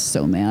them, and I'm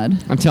so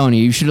mad. I'm telling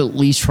you, you should at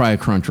least try a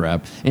crunch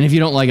wrap, and if you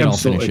don't like it,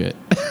 Absolutely.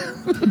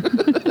 I'll finish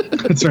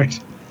it. That's right.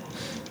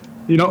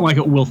 You don't like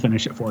it, we'll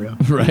finish it for you.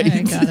 Right?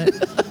 I got it.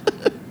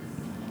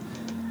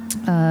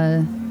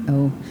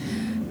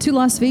 2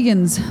 Las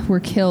Vegans were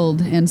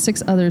killed and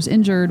 6 others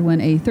injured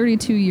when a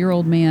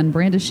 32-year-old man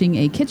brandishing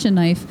a kitchen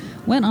knife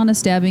went on a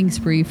stabbing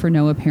spree for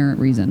no apparent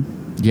reason.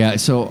 Yeah,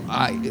 so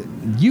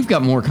you've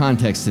got more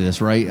context to this,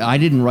 right? I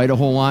didn't write a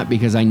whole lot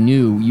because I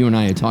knew you and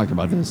I had talked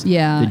about this.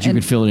 Yeah, That you and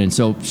could fill it in.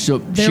 So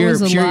There share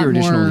was a your lot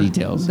additional more,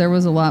 details. There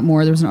was a lot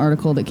more. There was an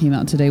article that came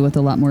out today with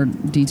a lot more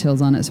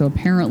details on it. So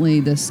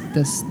apparently this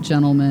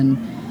gentleman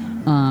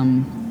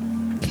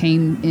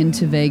came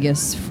into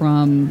Vegas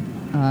from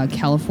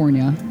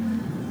California.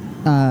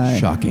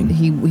 Shocking.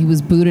 He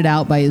was booted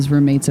out by his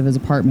roommates of his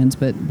apartments,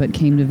 but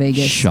came to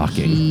Vegas.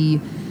 Shocking.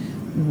 He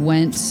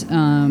went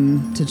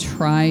to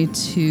try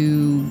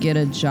to get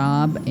a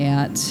job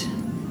at,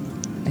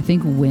 I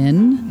think,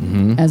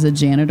 Wynn as a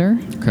janitor.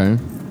 Okay.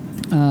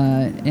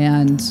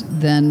 And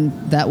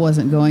then that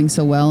wasn't going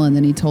so well, and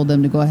then he told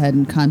them to go ahead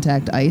and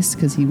contact ICE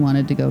because he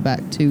wanted to go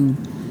back to,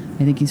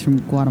 I think he's from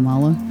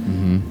Guatemala.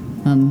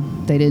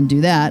 They didn't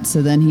do that,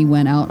 so then he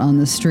went out on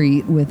the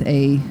street with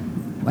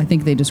I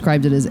think they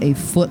described it as a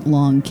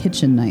foot-long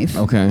kitchen knife.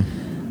 Okay.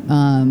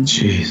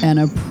 Jeez. And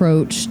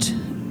approached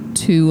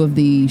 2 of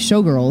the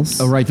showgirls.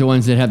 Oh, right, the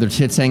ones that had their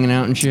tits hanging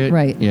out and shit?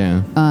 Right.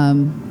 Yeah.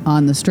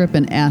 On the strip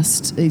and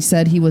he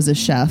said he was a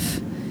chef,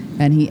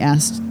 and he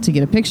asked to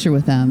get a picture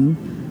with them,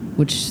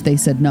 which they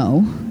said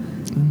no.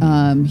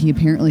 He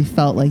apparently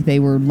felt like they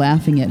were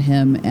laughing at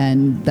him,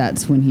 and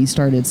that's when he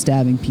started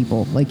stabbing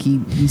people. Like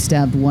he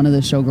stabbed one of the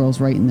showgirls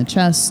right in the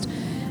chest,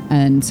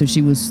 and so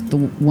she was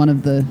one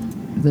of the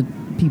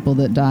people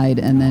that died,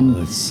 and then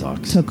that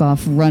sucks. took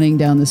off running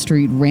down the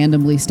street,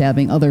 randomly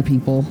stabbing other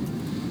people.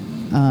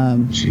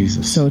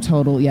 Jesus. So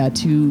total,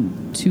 2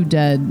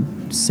 dead,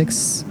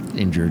 6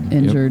 Injured.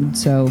 injured.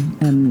 So,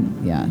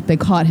 and yeah, they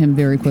caught him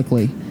very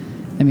quickly.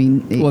 I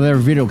mean, Well, there were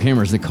video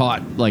cameras that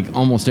caught like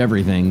almost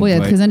everything. well, yeah,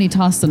 but- because then he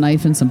tossed the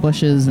knife in some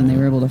bushes, and they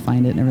were able to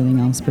find it and everything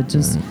else. But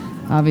just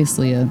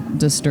obviously a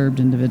disturbed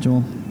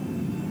individual,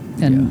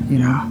 and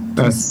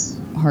that's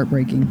just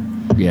heartbreaking.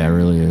 Yeah, it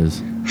really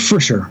is. for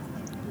sure.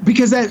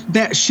 Because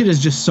that shit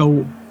is just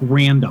so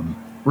random,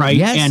 right?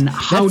 Yes, And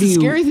how that's do the you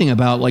scary thing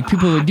about like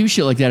people that do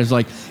shit like that is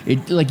like you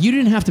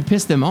didn't have to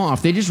piss them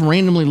off. They just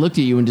randomly looked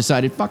at you and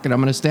decided, "Fuck it, I'm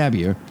going to stab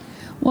you."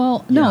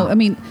 Well, no, I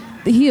mean,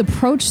 he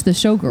approached the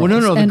showgirls. Well,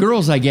 no, the and-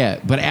 girls I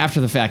get, but after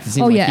the fact, it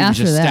seems Oh, like yeah, he was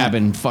after just that.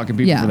 stabbing fucking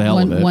people Yeah, for the hell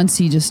of it. once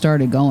he just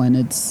started going,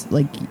 it's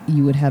like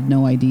you would have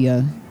no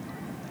idea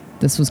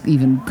this was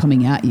even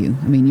coming at you.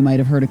 I mean, you might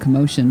have heard a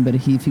commotion, but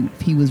if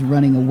he was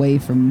running away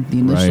from the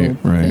initial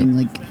Right. thing,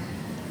 like,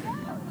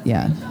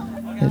 yeah,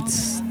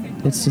 it's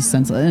just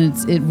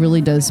senseless, and it really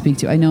does speak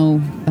to. I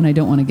know, and I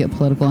don't want to get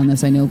political on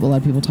this. I know a lot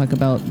of people talk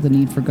about the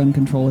need for gun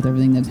control with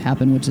everything that's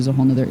happened, which is a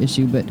whole other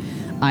issue. But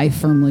I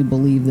firmly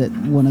believe that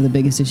one of the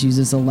biggest issues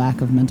is a lack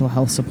of mental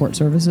health support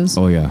services.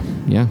 Oh yeah,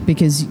 yeah.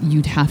 Because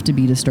you'd have to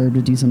be disturbed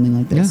to do something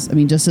like this. Yeah. I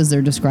mean, just as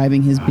they're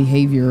describing his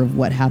behavior of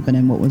what happened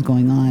and what was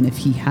going on, if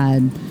he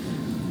had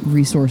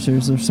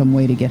resources or some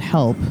way to get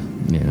help,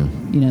 Yeah.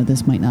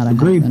 This might not have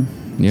Agreed. happened.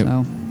 Yep.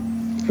 So,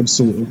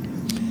 absolutely.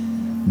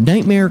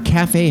 Nightmare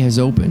Cafe has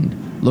opened,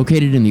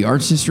 located in the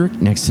Arts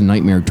District next to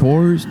Nightmare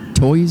Tours,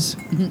 tours.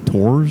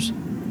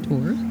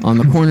 on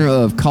the corner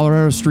of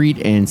Colorado Street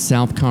and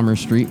South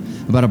Commerce Street,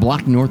 about a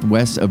block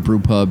northwest of Brew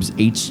Pub's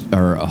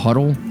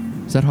Huddle.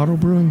 Is that Huddle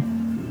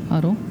Brewing?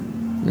 Huddle.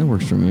 That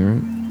works for me,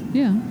 right?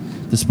 Yeah.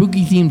 The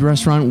spooky themed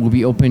restaurant will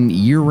be open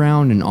year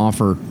round and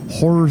offer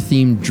horror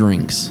themed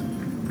drinks.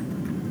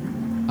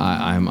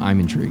 I'm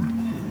intrigued.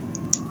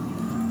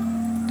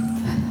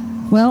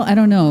 Well, I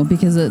don't know,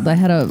 because I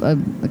had a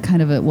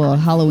kind of a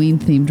Halloween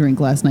themed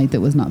drink last night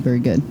that was not very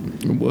good.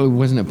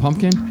 Wasn't it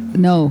pumpkin?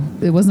 No,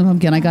 it wasn't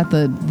pumpkin. I got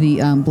the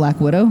Black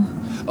Widow.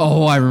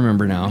 Oh, I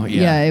remember now.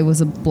 Yeah, it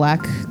was a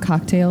black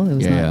cocktail. It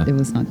was Yeah, not. yeah. It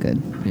was not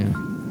good. Yeah.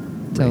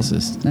 So,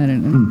 Racist. I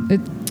don't know.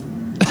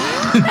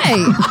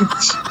 Hey.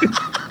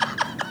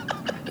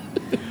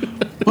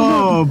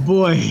 Oh Oh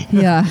boy.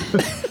 Yeah.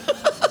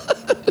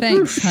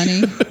 Thanks,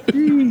 honey.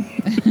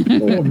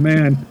 Oh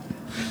man.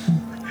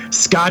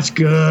 Scotch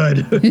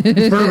good.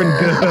 Bourbon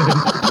good.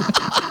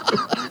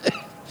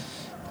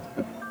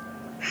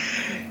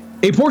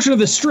 A portion of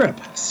the Strip,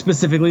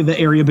 specifically the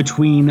area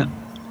between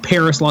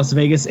Paris, Las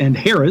Vegas, and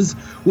Harrah's,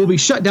 will be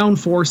shut down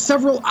for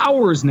several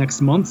hours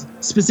next month,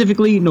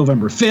 specifically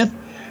November 5th,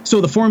 so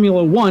the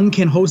Formula One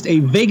can host a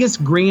Vegas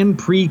Grand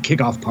Prix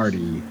kickoff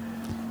party.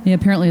 Yeah,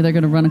 apparently they're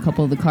going to run a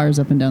couple of the cars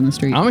up and down the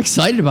street. I'm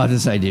excited about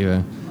this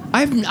idea.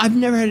 I've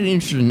never had an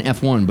interest in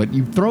F1, but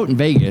you throw it in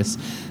Vegas,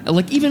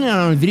 like even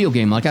on a video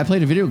game. Like I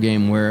played a video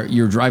game where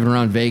you're driving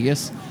around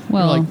Vegas.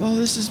 Well, you're like,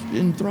 this is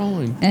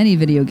enthralling. Any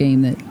video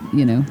game that,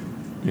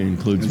 It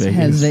includes Vegas.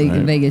 Has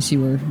right? Vegas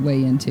you were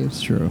way into.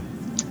 It's true.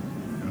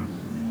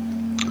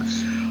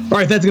 All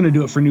right, that's going to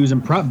do it for news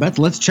and prop bets.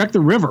 Let's check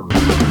the river.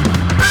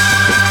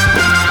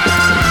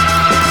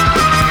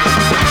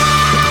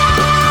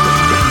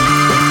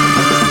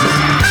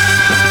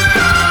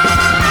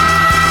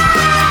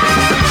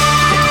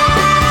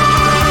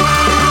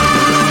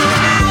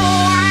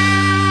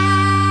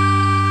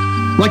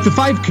 Like the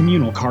 5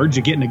 communal cards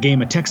you get in a game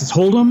of Texas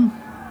Hold'em,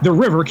 the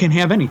river can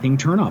have anything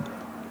turn up.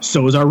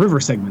 So is our river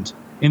segment.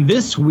 And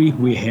this week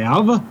we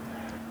have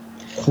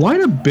quite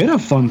a bit of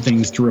fun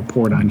things to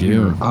report on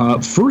here.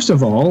 First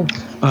of all,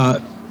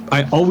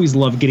 I always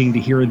love getting to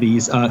hear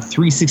these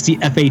 360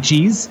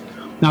 FHEs.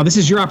 Now, this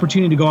is your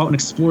opportunity to go out and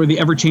explore the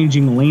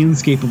ever-changing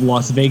landscape of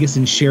Las Vegas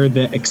and share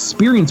the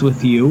experience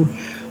with you.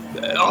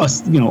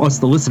 Us,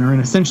 the listener.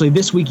 And essentially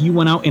this week you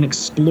went out and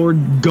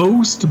explored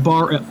Ghost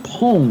Bar at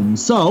Palm.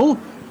 So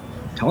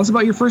tell us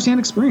about your firsthand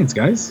experience,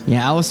 guys.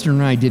 Yeah, Alistair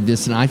and I did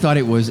this, and I thought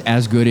it was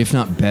as good, if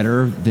not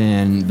better,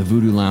 than the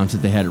Voodoo Lounge that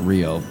they had at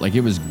Rio. Like, it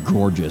was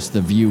gorgeous.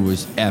 The view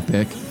was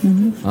epic.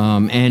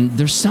 Mm-hmm. And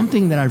there's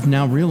something that I've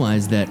now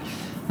realized that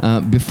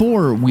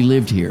before we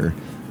lived here,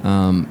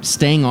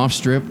 staying off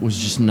Strip was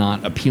just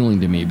not appealing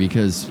to me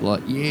because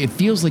it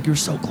feels like you're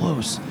so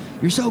close.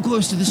 You're so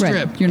close to the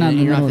Strip. Right. You're not in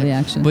the middle of the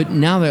action. But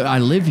now that I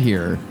live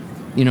here,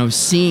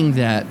 seeing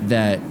that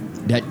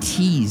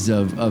tease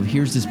of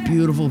here's this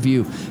beautiful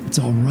view, it's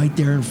all right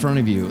there in front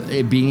of you.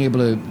 Being able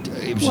to,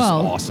 it was just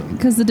awesome.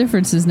 Because the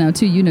difference is now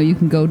too, you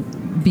can go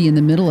be in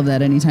the middle of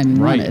that anytime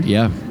you wanted.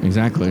 Yeah,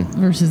 exactly.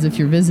 Versus if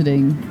you're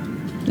visiting,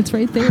 it's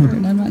right there,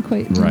 and I'm not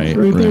quite right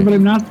there, but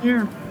I'm not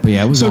there. But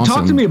yeah, it was so awesome.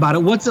 Talk to me about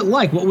it. What's it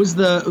like? What was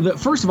the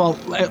first of all?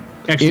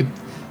 Actually,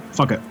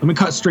 fuck it. Let me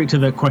cut straight to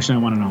the question I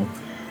want to know.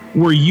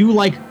 Were you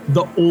like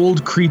the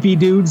old creepy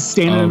dudes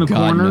standing in the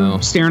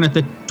corner staring at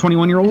the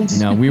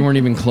 21-year-olds? No, we weren't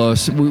even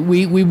close.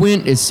 We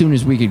went as soon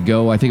as we could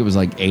go. I think it was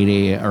like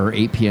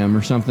 8 p.m.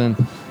 or something.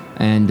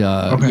 And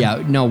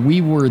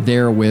we were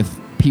there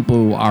with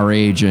people our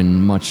age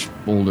and much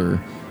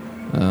older,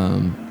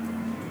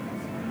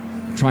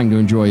 trying to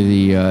enjoy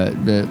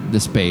the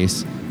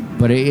space.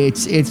 But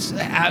it's.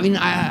 I mean,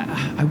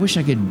 I wish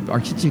I could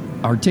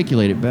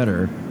articulate it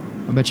better.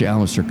 I bet you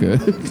Alistair could.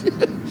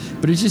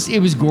 But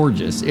it was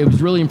gorgeous. It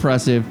was really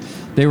impressive.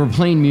 They were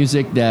playing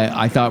music that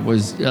I thought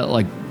was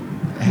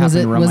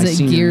happened around my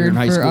senior year in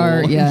high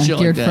school.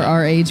 Geared for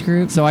our age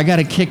group. So I got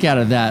a kick out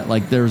of that.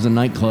 Like there was a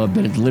nightclub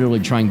that is literally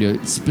trying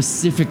to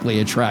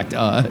specifically attract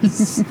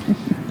us.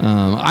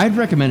 I'd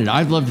recommend it.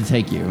 I'd love to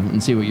take you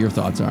and see what your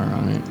thoughts are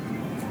on it.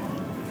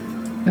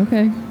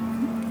 Okay.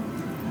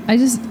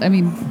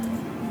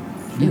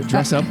 You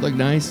dress up, look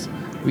nice.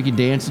 We could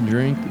dance and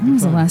drink. When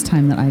was the last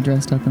time that I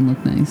dressed up and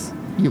looked nice?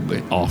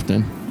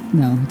 Often.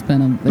 No, it's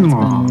been a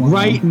while.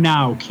 Right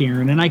now,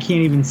 Karen, and I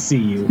can't even see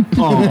you.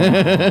 Oh.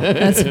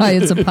 That's why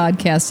it's a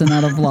podcast and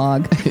not a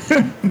vlog.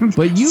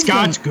 But you've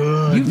done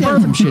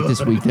some shit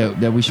this week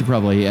that we should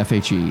probably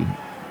FHE.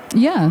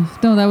 Yeah.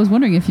 No, I was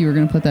wondering if you were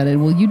going to put that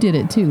in. Well, you did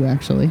it too,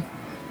 actually.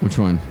 Which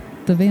one?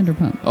 The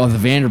Vanderpump. Oh, the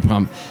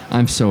Vanderpump.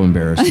 I'm so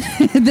embarrassed.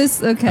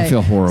 Okay. I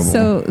feel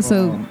horrible.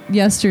 So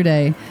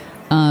yesterday,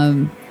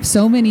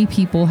 so many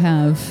people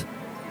have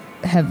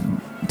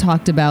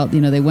talked about,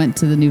 they went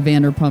to the new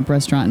Vanderpump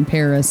restaurant in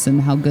Paris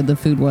and how good the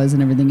food was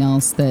and everything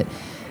else that,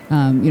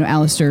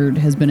 Alistair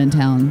has been in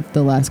town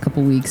the last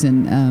couple weeks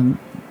and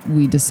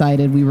we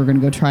decided we were going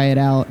to go try it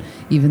out,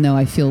 even though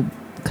I feel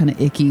kind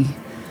of icky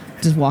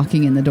just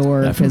walking in the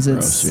door because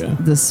it's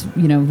this,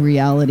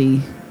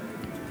 reality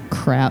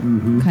crap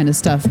kind of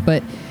stuff.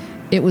 But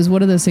it was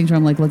one of those things where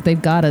I'm like, look,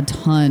 they've got a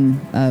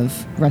ton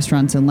of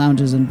restaurants and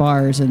lounges and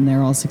bars and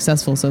they're all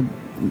successful. So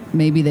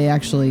maybe they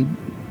actually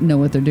know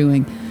what they're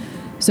doing.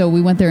 So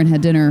we went there and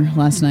had dinner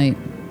last night.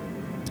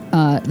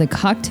 The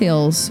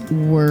cocktails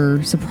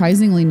were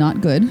surprisingly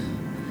not good.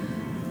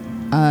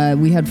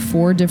 We had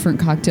 4 different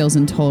cocktails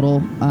in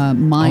total.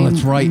 Mine,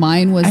 that's right.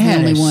 Mine was the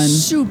only one.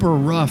 Super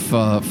rough,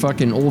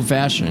 fucking old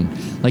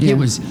fashioned. Like it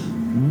was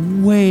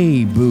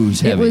way booze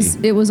heavy.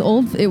 It was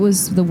old. It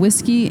was the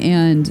whiskey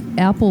and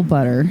apple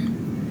butter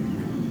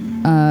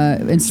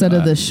instead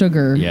of the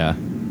sugar. Yeah.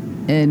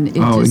 And it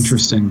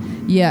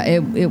interesting. Yeah,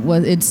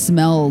 it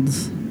smelled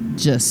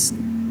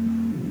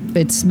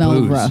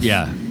booze, rough.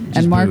 Yeah.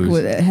 And Mark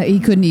he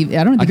couldn't even.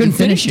 I don't think he couldn't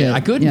finished it. I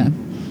couldn't. Yeah.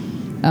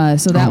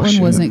 So that one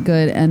shoot. wasn't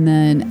good. And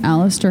then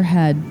Alistair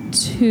had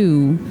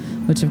 2,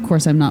 which of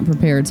course I'm not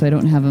prepared, so I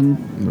don't have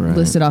them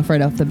listed off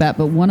right off the bat.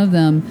 But one of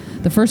them,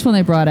 the first one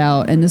they brought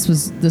out, and this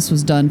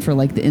was done for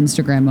like the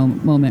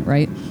Instagram moment,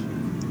 right?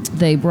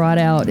 They brought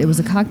out, it was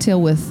a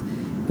cocktail with,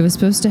 it was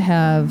supposed to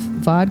have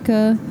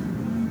vodka,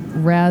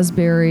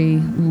 raspberry,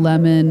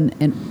 lemon,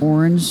 and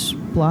orange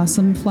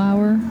blossom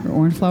flower, or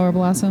orange flower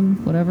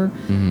blossom, whatever.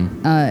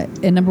 Mm-hmm.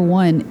 And number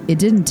 1, it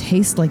didn't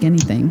taste like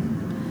anything.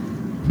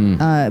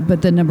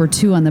 But then number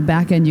 2, on the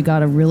back end, you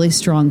got a really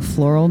strong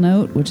floral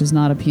note, which is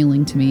not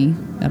appealing to me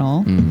at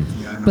all.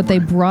 But they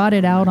brought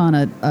it out on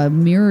a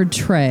mirrored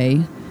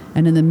tray,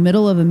 and in the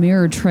middle of a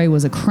mirrored tray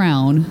was a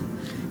crown,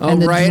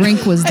 and the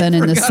drink was then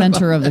in the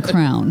center of the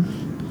crown.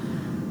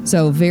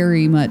 So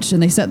very much,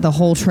 and they set the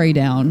whole tray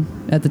down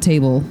at the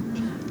table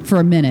for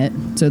a minute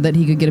so that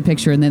he could get a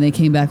picture, and then they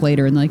came back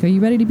later and like, are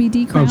you ready to be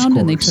decrowned?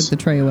 And they took the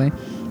tray away.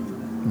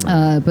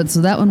 But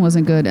so that one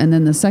wasn't good. And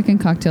then the second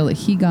cocktail that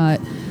he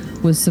got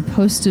was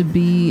supposed to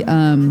be,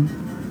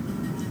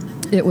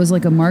 it was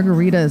like a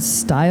margarita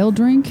style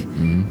drink,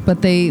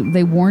 but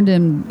they warned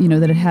him,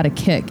 that it had a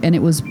kick, and it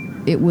was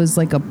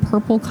like a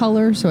purple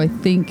color. So I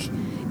think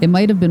it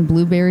might have been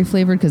blueberry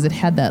flavored because it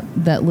had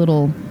that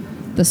little,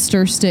 the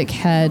stir stick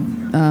had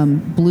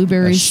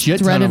blueberries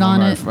threaded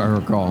on it. I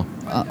recall.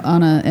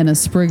 And a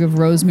sprig of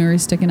rosemary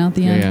sticking out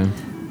the end.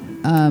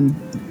 Yeah.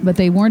 But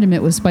they warned him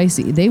it was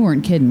spicy. They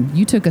weren't kidding.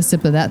 You took a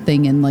sip of that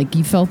thing and like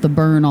you felt the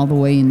burn all the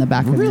way in the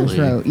back of your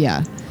throat.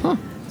 Yeah. Huh.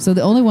 So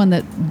the only one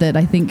that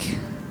I think,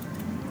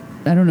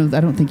 I don't know,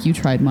 I don't think you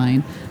tried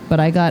mine, but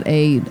I got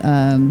a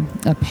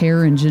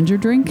pear and ginger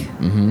drink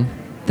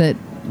that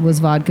was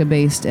vodka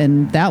based,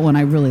 and that one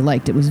I really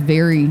liked. It was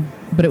very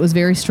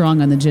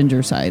strong on the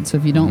ginger side. So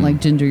if you don't like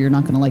ginger, you're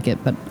not going to like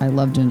it. But I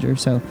love ginger,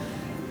 so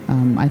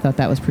I thought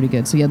that was pretty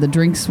good. So yeah, the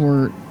drinks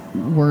were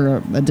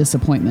a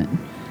disappointment.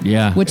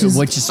 Yeah, which is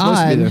supposed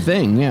odd. to be their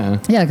thing. Yeah,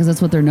 because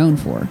that's what they're known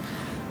for.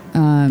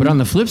 But on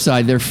the flip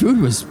side, their food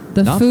was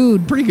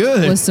pretty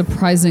good. Was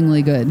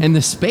surprisingly good, and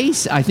the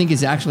space I think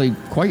is actually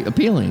quite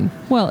appealing.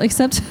 Well,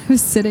 except I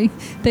was sitting.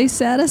 They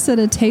sat us at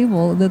a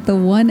table that the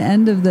one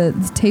end of the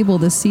table,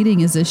 the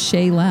seating is a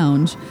Shea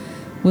lounge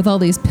with all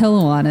these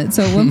pillow on it.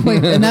 So at one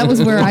point, and that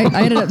was where I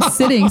ended up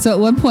sitting. So at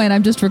one point,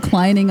 I'm just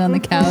reclining on the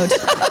couch,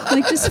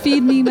 like just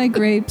feed me my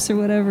grapes or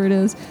whatever it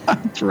is.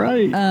 That's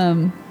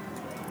right.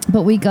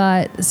 But we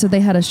got, so they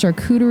had a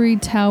charcuterie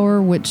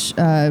tower, which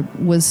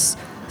was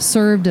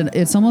served, and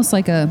it's almost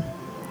like a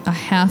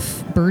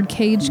half bird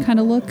cage kind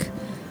of look.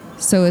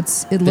 So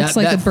it looks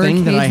like a bird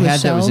cage with shells. That thing that I had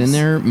that was in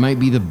there might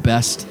be the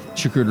best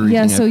charcuterie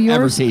thing I've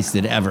ever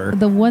tasted ever.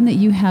 The one that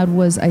you had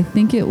was, I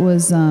think it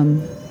was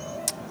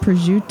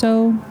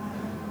prosciutto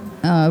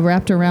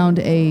wrapped around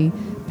a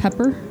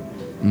pepper.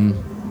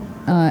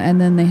 And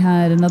then they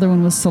had another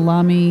one with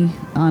salami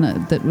on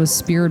it that was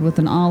speared with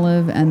an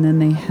olive, and then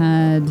they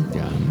had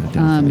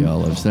the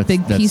olives. That's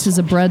pieces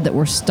of bread that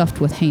were stuffed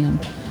with ham,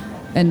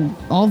 and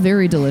all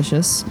very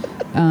delicious.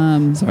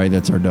 Sorry,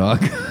 that's our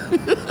dog.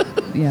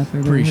 Yeah,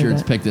 pretty sure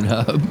it's picked it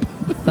up.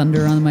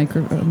 Thunder on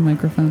the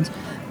microphones.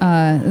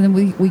 And then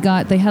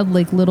they had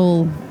like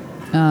little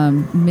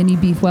mini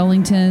beef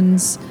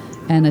Wellingtons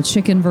and a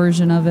chicken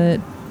version of it.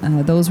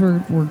 Those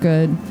were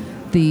good.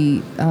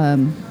 The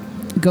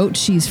goat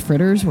cheese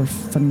fritters were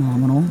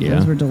phenomenal. Yeah.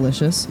 Those were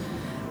delicious.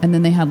 And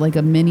then they had like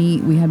mini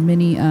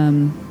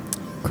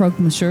croque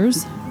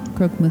monsieurs.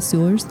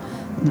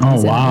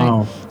 Oh,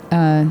 wow.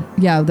 Right?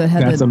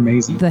 That's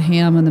amazing. The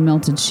ham and the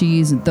melted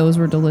cheese. Those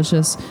were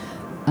delicious.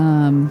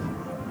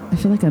 I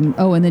feel like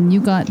and then you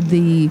got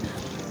the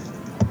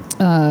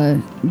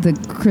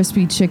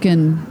crispy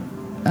chicken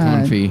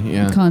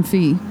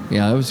confit.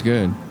 Yeah, that was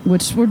good.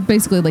 Which were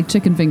basically like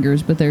chicken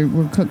fingers, but they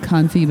were cooked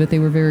confit, but they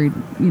were very,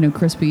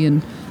 crispy.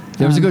 And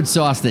there was a good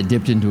sauce that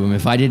dipped into them.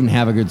 If I didn't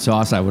have a good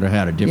sauce, I would have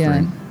had a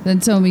different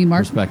And so,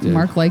 Mark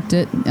perspective. liked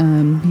it.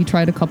 He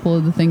tried a couple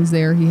of the things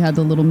there. He had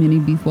the little mini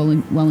beef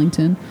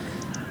Wellington.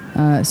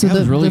 So that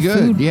was really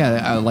good. Food,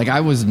 I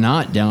was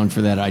not down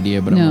for that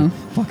idea, but I'm like,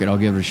 fuck it, I'll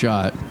give it a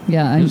shot.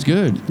 Yeah, it was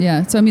good.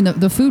 Yeah, so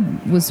the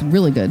food was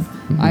really good.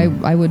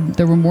 I would.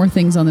 There were more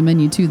things on the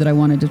menu too that I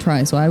wanted to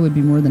try, so I would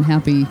be more than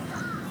happy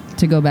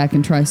to go back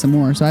and try some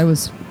more. So I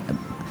was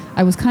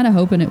kind of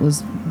hoping it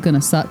was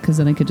gonna suck because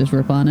then I could just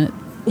rip on it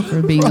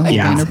for being the whole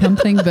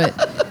Vanderpump thing,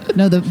 but.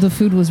 No, the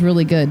food was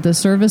really good. The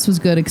service was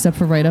good except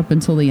for right up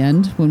until the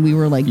end when we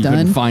were done. You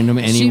couldn't find them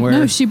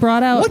anywhere. She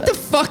brought out. What the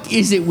fuck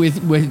is it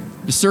with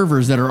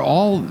servers that are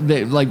all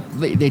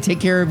they take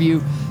care of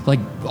you like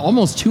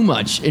almost too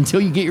much until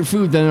you get your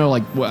food? Then they're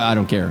like, well, I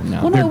don't care.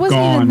 No, it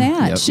wasn't even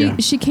that.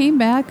 She came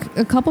back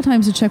a couple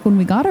times to check when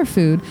we got our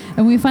food,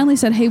 and we finally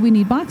said, hey, we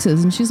need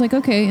boxes, and she's like,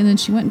 okay, and then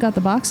she went and got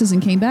the boxes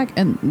and came back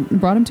and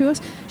brought them to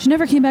us. She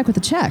never came back with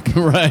a check,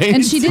 right?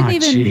 And she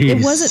didn't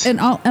It wasn't,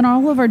 and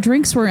all of our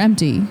drinks were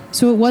empty.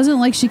 So it wasn't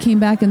like she came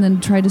back and then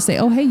tried to say,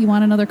 oh, hey, you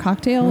want another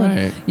cocktail?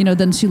 Right. And,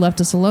 then she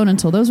left us alone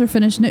until those were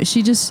finished. No,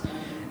 she just,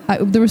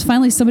 there was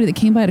finally somebody that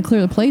came by to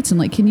clear the plates and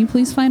like, can you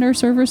please find our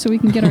server so we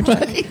can get our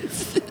check?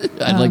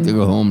 I'd like to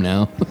go home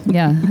now.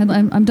 Yeah,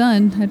 I'm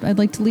done. I'd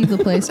like to leave the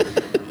place.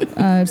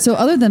 So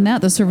other than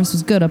that, the service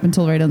was good up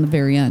until right on the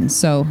very end.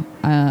 So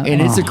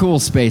And it's a cool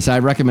space. I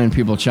recommend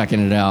people checking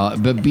it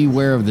out, but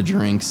beware of the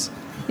drinks.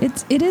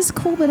 it is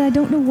cool, but I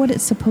don't know what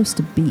it's supposed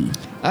to be.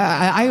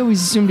 I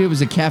always assumed it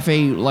was a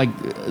cafe, like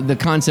the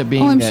concept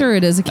being. Oh, I'm sure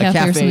it is a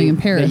cafe or something in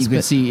Paris. That you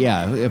could see,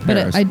 Paris. But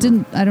I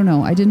don't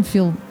know. I didn't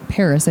feel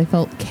Paris. I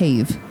felt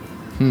cave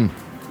in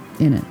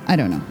it. I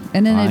don't know.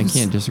 And then I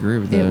can't disagree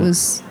with that. It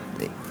was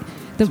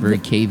it's very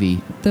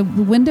cavey. The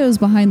windows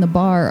behind the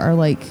bar are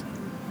like,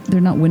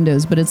 they're not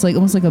windows, but it's like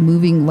almost like a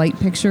moving light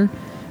picture,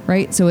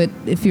 right? So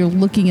if you're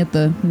looking at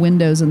the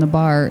windows in the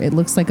bar, it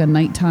looks like a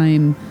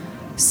nighttime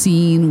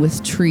scene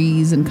with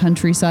trees and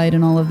countryside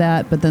and all of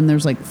that, but then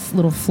there's like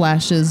little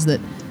flashes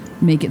that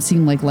make it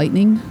seem like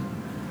lightning.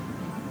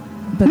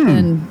 But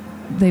then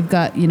they've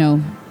got,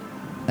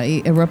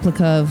 a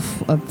replica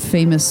of a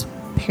famous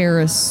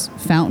Paris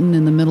fountain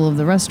in the middle of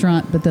the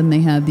restaurant, but then they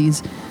have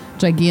these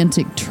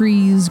gigantic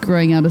trees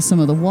growing out of some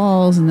of the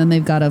walls, and then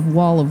they've got a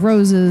wall of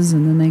roses,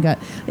 and then they got,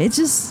 it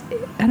just,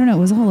 I don't know, it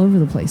was all over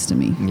the place to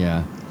me.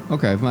 Yeah.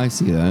 Okay, I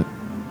see that.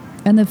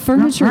 And the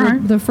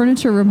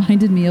furniture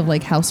reminded me of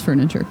like house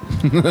furniture.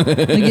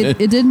 Like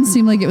it didn't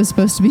seem like it was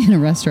supposed to be in a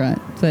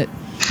restaurant, but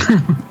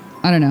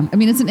I don't know. I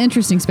mean, it's an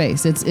interesting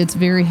space. It's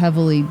very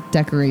heavily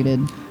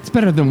decorated. It's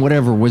better than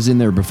whatever was in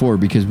there before,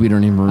 because we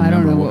don't even remember I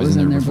don't know what was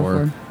in there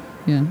before.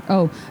 Yeah.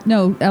 Oh,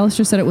 no,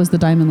 Alistair said it was the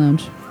Diamond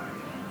Lounge.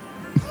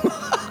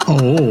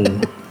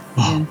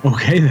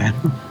 Okay then.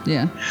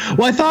 Yeah.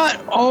 Well, I thought,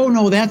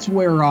 that's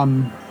where I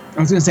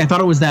was gonna say, I thought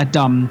it was that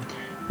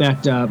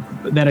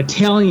that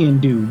Italian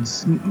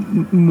dude's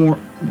more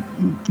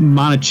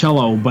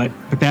Monticello, but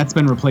that's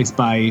been replaced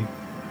by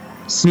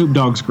Snoop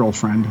Dogg's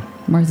girlfriend,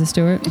 Martha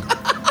Stewart.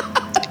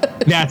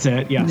 That's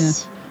it.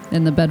 Yes. Yeah.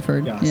 In the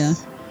Bedford. Yes. Yeah.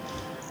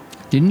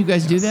 Didn't you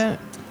guys do that?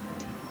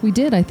 We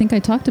did. I think I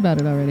talked about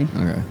it already. Okay.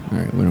 All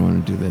right. We don't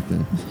want to do that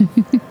then.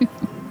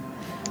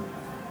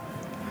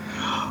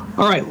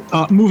 All right,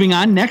 moving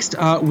on. Next,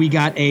 we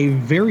got a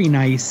very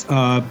nice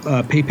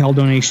PayPal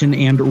donation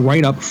and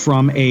write-up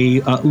from a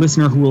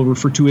listener who we'll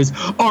refer to as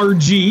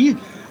RGQ.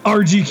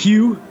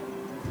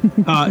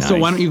 Nice. So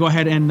why don't you go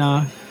ahead and,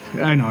 I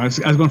know, I was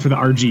going for the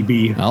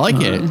RGB. I like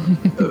it.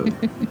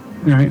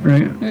 Right.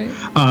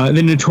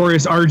 The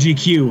notorious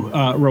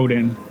RGQ wrote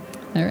in.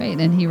 All right,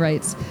 and he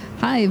writes,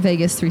 "Hi,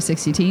 Vegas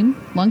 360 team.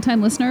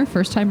 Longtime listener,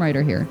 first-time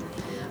writer here.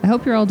 I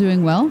hope you're all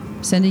doing well.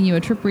 Sending you a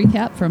trip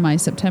recap from my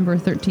September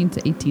 13th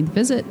to 18th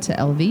visit to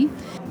LV.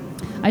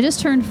 I just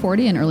turned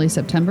 40 in early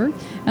September,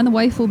 and the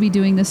wife will be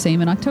doing the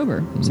same in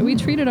October. So we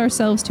treated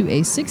ourselves to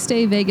a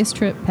 6-day Vegas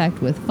trip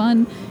packed with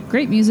fun,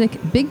 great music,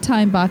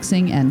 big-time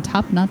boxing, and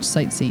top-notch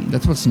sightseeing."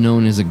 That's what's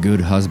known as a good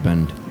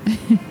husband.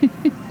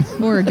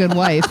 Or a good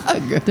wife,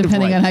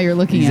 depending on how you're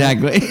looking at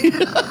it. Exactly.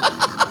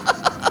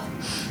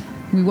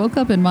 We woke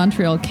up in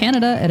Montreal,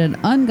 Canada at an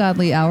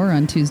ungodly hour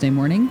on Tuesday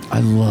morning.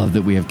 I love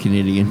that we have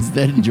Canadians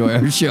that enjoy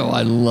our show.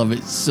 I love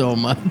it so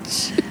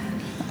much.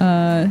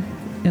 And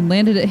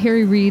landed at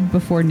Harry Reid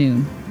before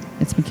noon.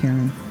 It's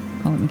McCarran.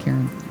 Call it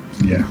McCarran.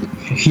 Yeah.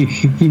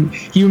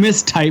 You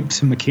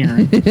mistyped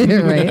McCarran.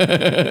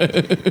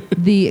 Right.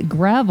 The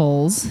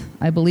Gravels,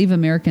 I believe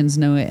Americans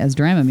know it as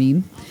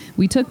Dramamine,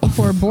 we took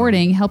before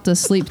boarding helped us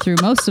sleep through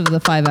most of the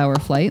 5-hour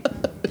flight.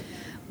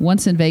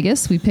 Once in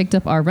Vegas, we picked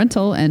up our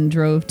rental and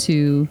drove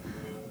to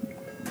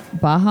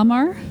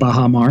Bahamar,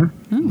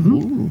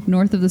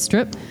 north of the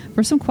Strip,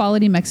 for some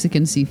quality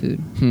Mexican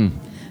seafood.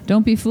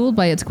 Don't be fooled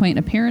by its quaint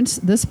appearance.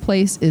 This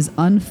place is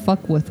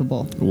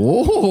unfuckwithable.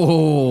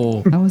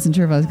 Whoa! I wasn't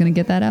sure if I was going to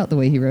get that out the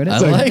way he wrote it. I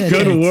like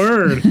Good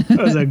word.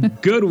 That was a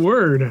good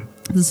word.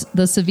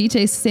 The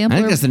ceviche sampler. I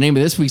think that's the name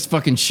of this week's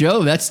fucking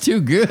show. That's too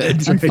good.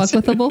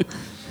 Unfuckwithable.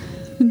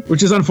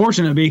 Which is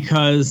unfortunate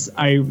because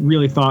I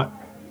really thought.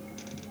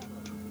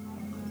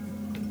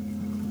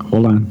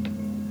 Hold on.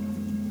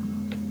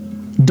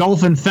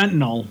 Dolphin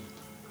fentanyl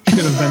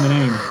should have been the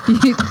name.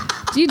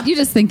 You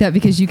just think that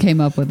because you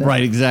came up with it.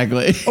 Right,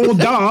 exactly. Oh,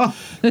 duh.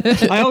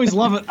 I always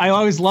love it. I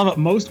always love it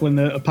most when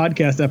the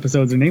podcast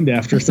episodes are named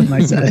after something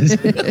I said.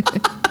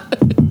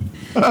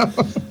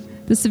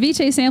 The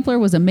ceviche sampler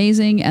was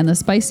amazing, and the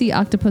spicy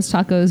octopus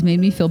tacos made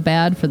me feel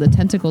bad for the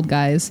tentacled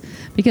guys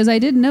because I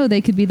didn't know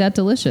they could be that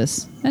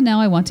delicious. And now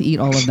I want to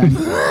eat all of them.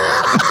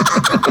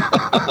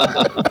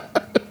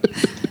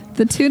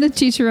 The tuna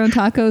chicharron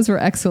tacos were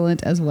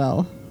excellent as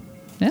well.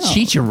 Yeah.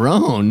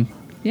 Chicharron?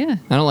 Yeah.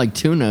 I don't like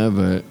tuna,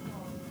 but...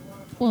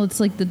 Well,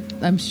 it's like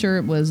I'm sure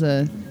it was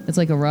it's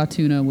like a raw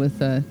tuna with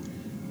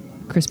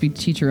crispy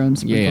chicharron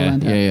sprinkled on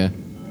top. Yeah.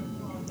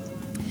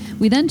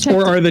 We then checked...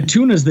 Or are the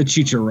tunas the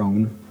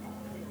chicharron?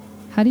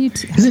 How do you...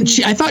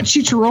 I thought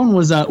chicharron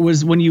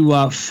was when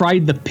you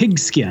fried the pig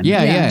skin.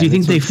 Yeah. Do you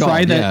think they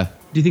fry the? Yeah.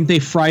 Do you think they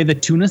fry the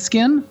tuna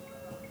skin?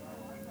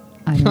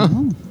 I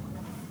don't know.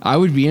 I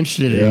would be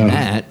interested in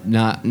that,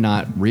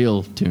 not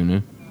real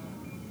tuna.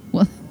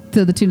 Well,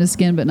 the tuna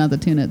skin, but not the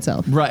tuna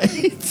itself. Right.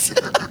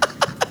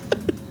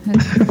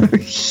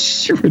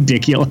 You're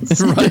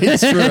ridiculous. Right,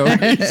 it's true.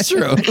 It's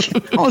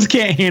true. I almost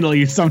can't handle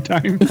you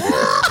sometimes.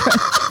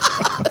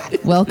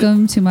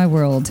 Welcome to my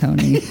world,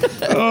 Tony.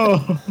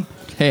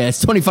 Hey,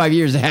 it's 25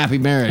 years of happy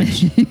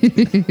marriage.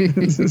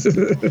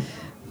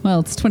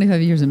 Well, it's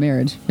 25 years of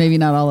marriage. Maybe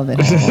not all of it.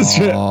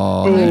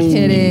 Oh, I'm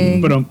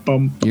kidding.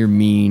 Ba-dum-bum. you're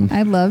mean.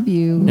 I love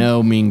you.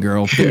 No, mean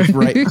girl.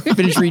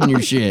 Finish reading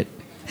your shit.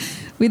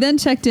 We then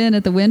checked in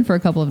at the Wynn for a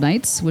couple of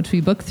nights, which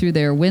we booked through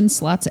their Wynn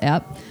Slots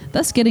app,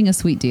 thus getting a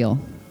sweet deal.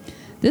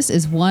 This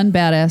is one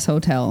badass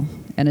hotel,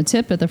 and a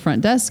tip at the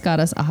front desk got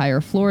us a higher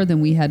floor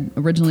than we had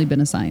originally been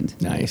assigned.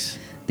 Nice.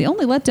 The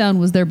only letdown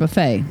was their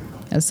buffet,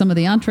 as some of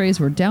the entrees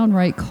were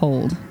downright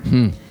cold.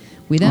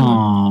 We then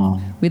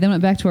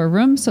went back to our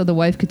room so the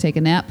wife could take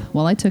a nap,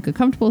 while I took a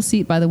comfortable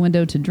seat by the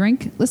window to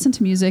drink, listen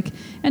to music,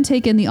 and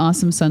take in the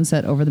awesome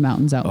sunset over the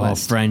mountains out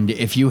west. Oh, friend,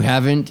 if you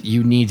haven't,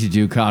 you need to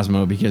do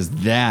Cosmo, because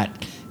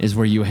that is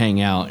where you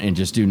hang out and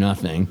just do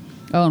nothing.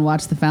 Oh, and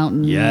watch the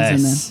fountains.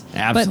 Yes,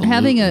 absolutely. But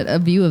having a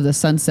view of the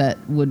sunset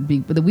would be...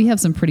 We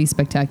have some pretty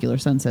spectacular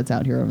sunsets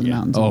out here over the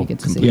mountains. Oh, we get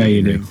to see. Yeah,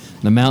 you do.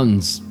 The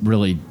mountains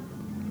really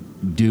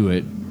do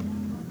it.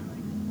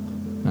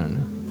 I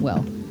don't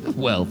know.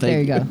 Well, Thank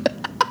there you go.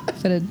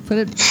 Put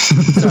it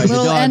Sorry,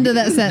 little end of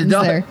that sentence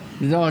there.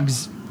 The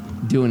dog's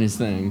doing his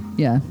thing.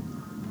 Yeah.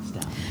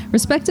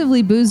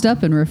 Respectively boozed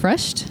up and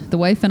refreshed, the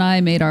wife and I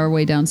made our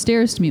way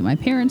downstairs to meet my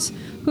parents,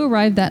 who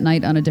arrived that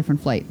night on a different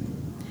flight.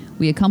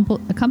 We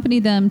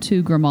accompanied them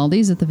to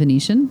Grimaldi's at the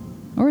Venetian,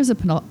 or is it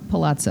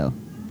Palazzo?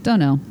 Don't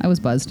know. I was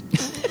buzzed.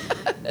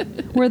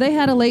 Where they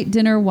had a late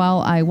dinner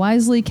while I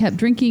wisely kept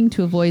drinking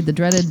to avoid the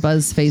dreaded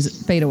buzz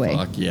fade away.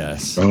 Fuck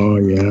yes. Oh,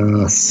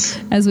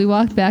 yes. As we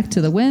walked back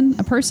to the Wynn,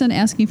 a person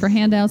asking for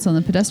handouts on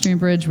the pedestrian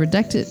bridge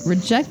rejected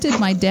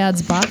my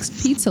dad's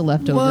boxed pizza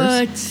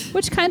leftovers,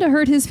 which kind of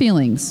hurt his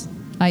feelings,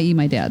 i.e.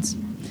 my dad's.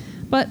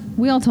 But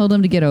we all told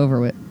him to get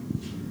over it.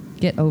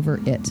 Get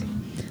over it.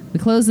 We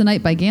closed the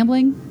night by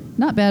gambling.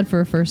 Not bad for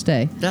a first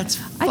day. That's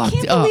fucked I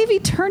can't up. believe he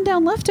turned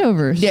down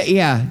leftovers.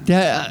 Yeah.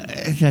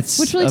 That's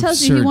Which really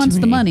tells you he absurd wants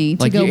to the me. money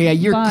to like, go yeah,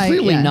 you're buy-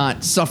 clearly yeah.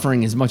 not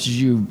suffering as much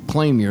as you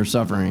claim you're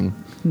suffering.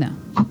 No.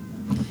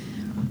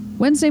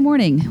 Wednesday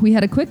morning, we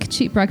had a quick,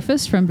 cheap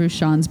breakfast from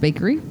Bouchon's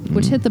Bakery,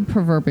 which hit the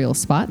proverbial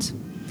spot.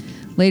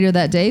 Later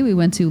that day, we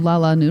went to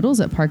Lala Noodles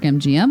at Park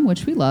MGM,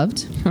 which we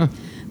loved.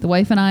 The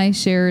wife and I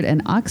shared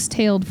an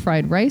ox-tailed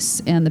fried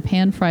rice and the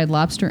pan-fried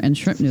lobster and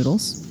shrimp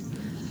noodles.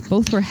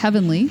 Both were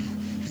heavenly.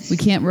 We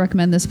can't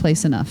recommend this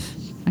place enough.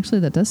 Actually,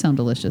 that does sound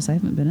delicious. I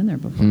haven't been in there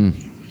before.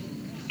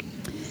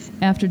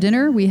 After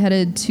dinner, we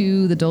headed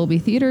to the Dolby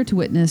Theater to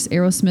witness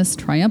Aerosmith's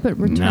triumphant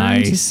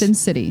return to Sin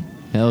City.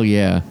 Hell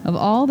yeah. Of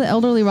all the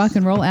elderly rock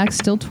and roll acts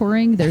still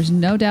touring, there's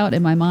no doubt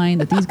in my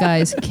mind that these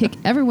guys kick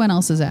everyone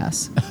else's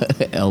ass.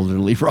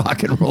 Elderly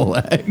rock and roll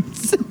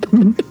acts.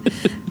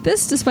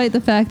 This despite the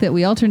fact that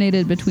we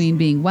alternated between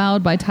being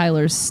wowed by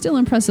Tyler's still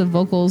impressive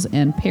vocals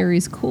and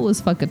Perry's cool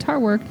as fuck guitar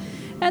work,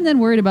 and then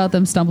worried about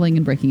them stumbling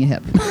and breaking a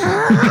hip.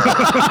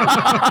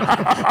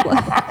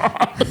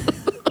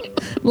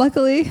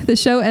 Luckily, the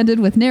show ended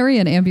with nary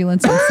an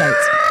ambulance in sight.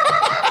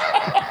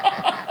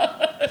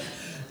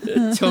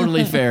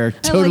 Totally fair.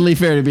 Totally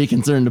fair to be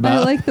concerned about.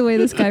 I like the way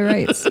this guy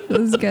writes. This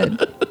is good.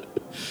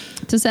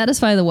 To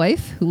satisfy the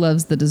wife, who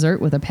loves the dessert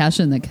with a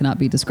passion that cannot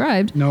be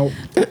described. No.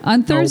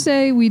 On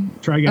Thursday, we...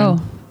 Try again. Oh,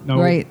 No.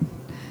 right.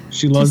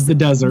 She loves the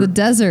desert. The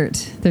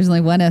desert. There's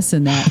only one S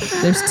in that.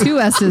 There's two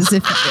S's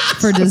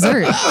for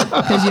dessert,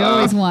 because you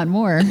always want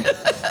more.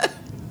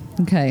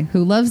 Okay.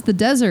 Who loves the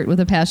desert with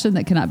a passion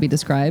that cannot be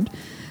described.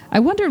 I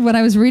wondered when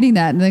I was reading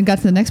that and then got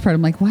to the next part,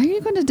 I'm like, why are you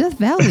going to Death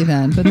Valley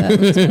then? But that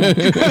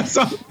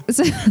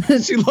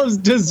was She loves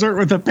dessert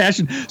with a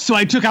passion. So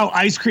I took out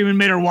ice cream and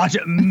made her watch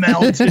it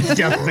melt in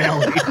Death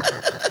Valley.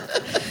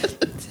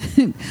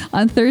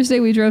 On Thursday,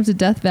 we drove to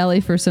Death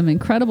Valley for some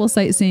incredible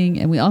sightseeing,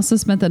 and we also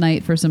spent the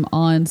night for some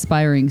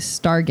awe-inspiring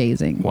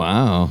stargazing.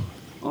 Wow.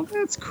 Oh,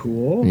 that's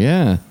cool.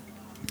 Yeah.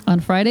 On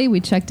Friday, we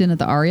checked in at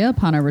the Aria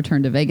upon our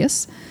return to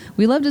Vegas.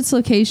 We loved its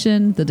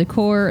location, the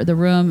decor, the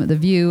room, the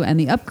view, and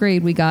the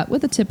upgrade we got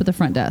with a tip at the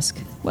front desk.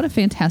 What a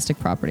fantastic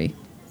property.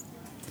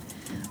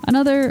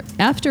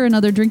 After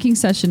another drinking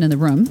session in the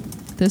room,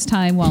 this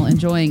time while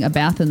enjoying a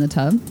bath in the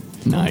tub,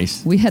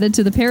 Nice. we headed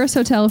to the Paris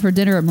Hotel for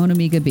dinner at Mon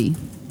Ami Gabi.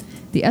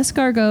 The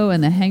escargot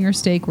and the hanger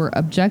steak were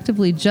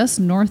objectively just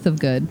north of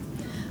good,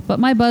 but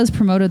my buzz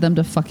promoted them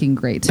to fucking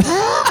great.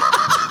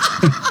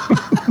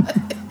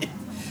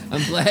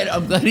 I'm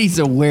glad he's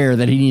aware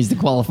that he needs to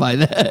qualify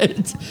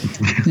that.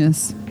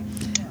 Yes.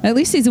 At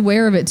least he's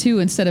aware of it too,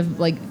 instead of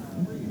like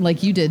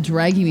you did,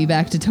 dragging me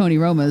back to Tony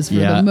Roma's for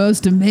the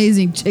most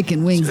amazing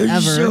chicken wings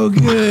ever. So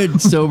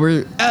good.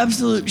 Sober.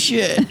 Absolute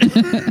shit.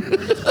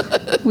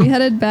 We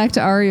headed back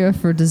to Aria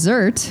for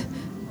dessert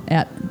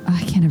at,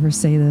 I can't ever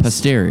say this.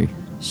 Pasteri.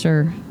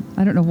 Sure.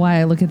 I don't know why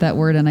I look at that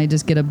word and I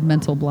just get a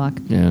mental block.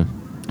 Yeah.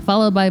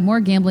 Followed by more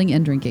gambling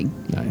and drinking.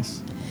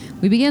 Nice.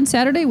 We began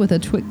Saturday with a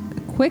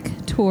quick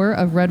tour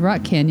of Red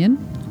Rock Canyon.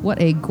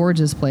 What a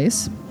gorgeous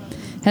place.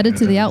 Headed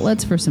to the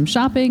outlets for some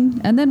shopping,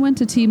 and then went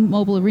to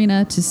T-Mobile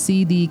Arena to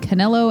see the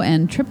Canelo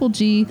and Triple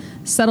G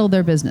settle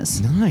their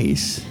business.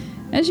 Nice.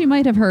 As you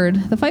might have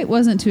heard, the fight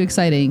wasn't too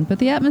exciting, but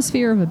the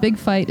atmosphere of a big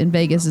fight in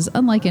Vegas is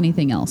unlike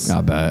anything else.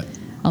 I bet.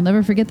 I'll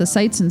never forget the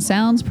sights and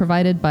sounds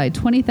provided by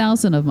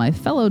 20,000 of my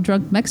fellow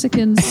drunk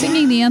Mexicans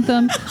singing the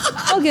anthem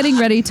while getting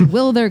ready to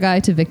will their guy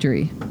to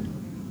victory.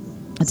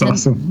 That's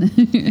awesome.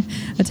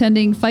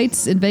 Attending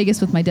fights in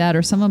Vegas with my dad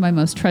are some of my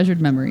most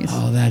treasured memories.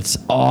 Oh, that's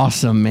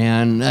awesome,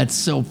 man. That's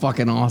so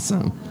fucking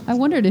awesome. I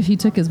wondered if he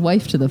took his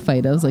wife to the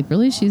fight. I was like,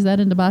 really? She's that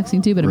into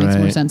boxing too? But it makes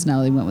more Right. sense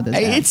now they went with his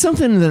dad. It's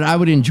something that I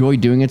would enjoy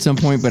doing at some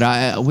point, but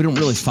we don't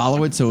really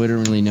follow it, so we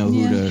don't really know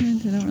who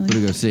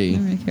to go see. I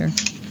don't really care.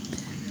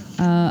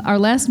 Our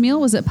last meal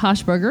was at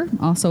Posh Burger,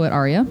 also at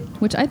Aria,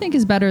 which I think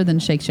is better than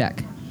Shake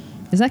Shack.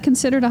 Is that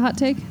considered a hot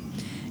take?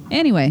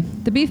 Anyway,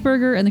 the beef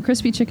burger and the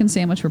crispy chicken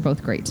sandwich were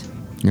both great.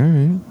 All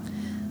right.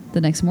 The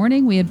next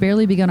morning, we had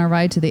barely begun our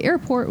ride to the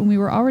airport when we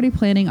were already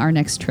planning our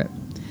next trip.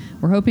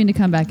 We're hoping to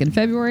come back in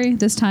February,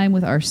 this time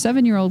with our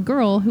 7-year-old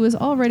girl who is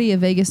already a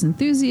Vegas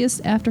enthusiast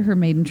after her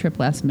maiden trip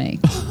last May.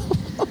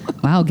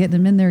 Wow, getting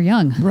them in there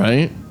young.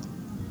 Right.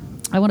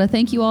 I want to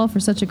thank you all for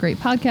such a great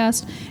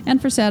podcast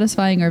and for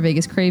satisfying our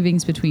Vegas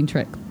cravings between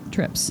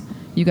trips.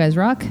 You guys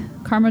rock.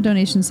 Karma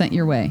donation sent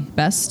your way.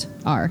 Best,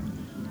 R.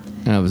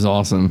 That was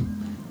awesome.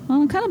 Well,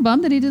 I'm kind of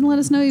bummed that he didn't let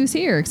us know he was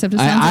here, except it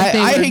sounds like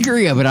I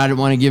agree, but I didn't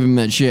want to give him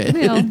that shit.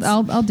 Yeah,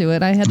 I'll do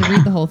it. I had to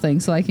read the whole thing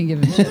so I can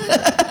give him shit.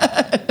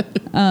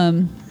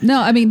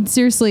 No, I mean,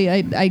 seriously,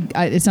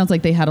 it sounds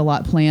like they had a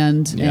lot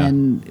planned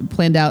and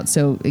planned out.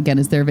 So, again,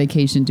 it's their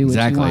vacation. Do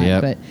what you want.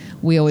 Yep. But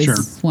we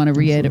always want to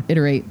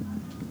reiterate.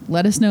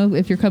 Let us know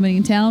if you're coming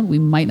in town. We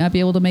might not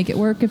be able to make it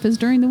work if it's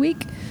during the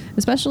week,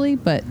 especially.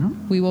 But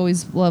we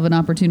always love an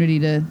opportunity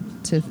to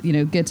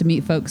get to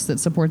meet folks that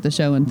support the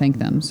show and thank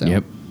them. So,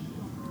 Yep.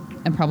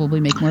 And probably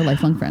make more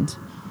lifelong friends.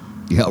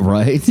 Yeah,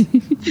 right.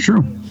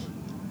 True.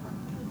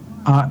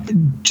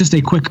 Just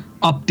a quick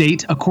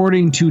update.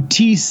 According to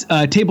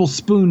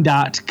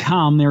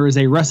tablespoon.com, there is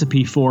a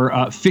recipe for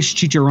fish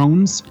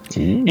chicharrones.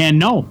 And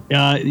no,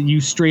 you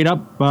straight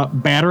up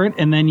batter it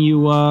and then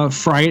you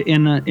fry it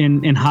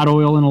in hot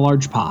oil in a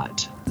large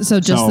pot. So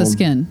just the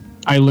skin.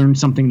 I learned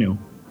something new.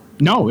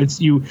 No, it's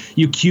you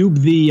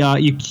cube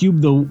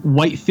the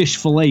white fish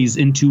fillets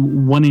into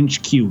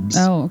 1-inch cubes.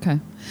 Oh, okay.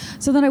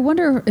 So then I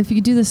wonder if you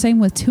could do the same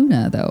with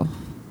tuna, though,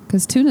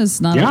 because tuna's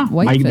not a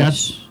white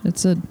fish.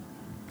 It's a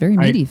very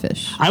meaty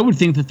fish. I would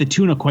think that the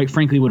tuna, quite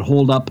frankly, would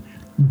hold up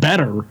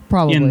better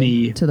probably in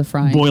the to the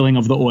frying. Boiling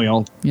of the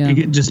oil,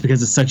 just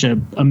because it's such a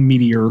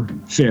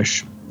meatier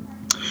fish.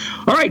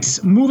 All right,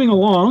 moving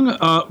along.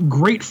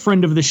 Great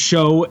friend of the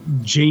show,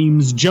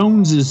 James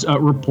Jones, is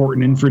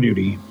reporting in for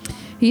duty.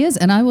 He is,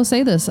 and I will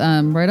say this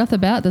right off the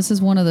bat. This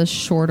is one of the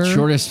shortest, that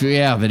he's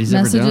ever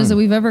done. Messages that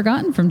we've ever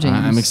gotten from James.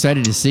 I'm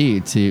excited to see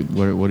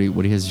what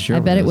he has to share.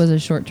 I bet it was a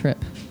short trip.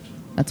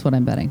 That's what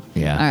I'm betting.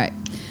 Yeah. All right.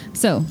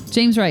 So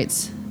James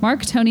writes,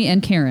 Mark, Tony,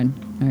 and Karen.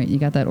 All right, you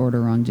got that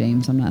order wrong,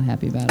 James. I'm not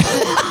happy about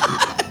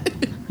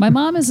it. My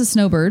mom is a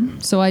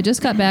snowbird, so I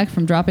just got back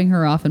from dropping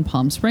her off in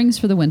Palm Springs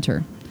for the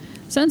winter.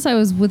 Since I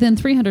was within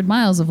 300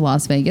 miles of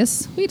Las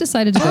Vegas, we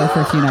decided to go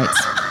for a few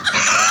nights.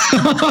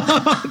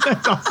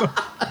 That's awesome.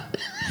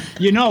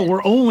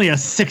 We're only a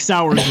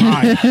 6-hour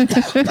drive.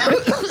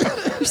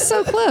 You're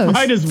so close.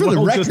 Might as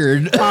well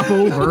just pop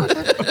over.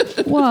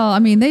 Well, I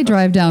mean, they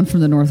drive down from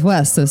the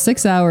Northwest, so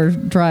 6-hour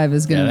drive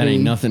is going to be... that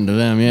ain't nothing to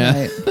them, yeah.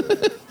 Right.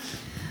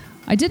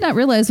 I did not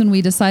realize when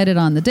we decided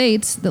on the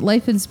dates that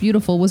Life is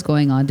Beautiful was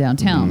going on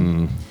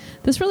downtown.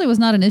 This really was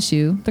not an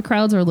issue. The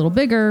crowds are a little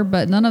bigger,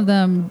 but none of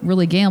them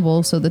really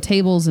gamble, so the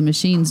tables and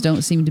machines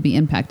don't seem to be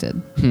impacted.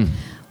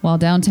 While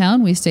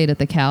downtown, we stayed at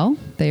the Cal.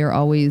 They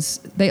always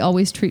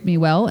treat me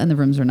well, and the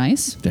rooms are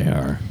nice. They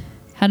are.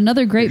 Had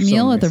another great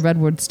meal at the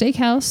Redwood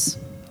Steakhouse.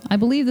 I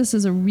believe this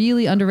is a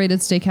really underrated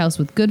steakhouse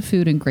with good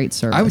food and great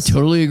service. I would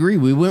totally agree.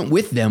 We went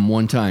with them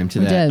one time to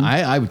that. Did.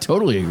 I would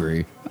totally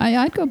agree.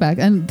 I'd go back,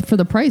 and for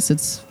the price,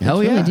 it's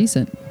really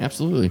decent.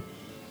 Absolutely.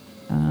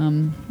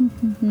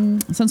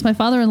 Since my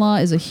father-in-law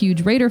is a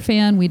huge Raider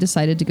fan, we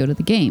decided to go to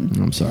the game.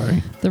 I'm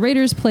sorry. The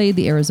Raiders played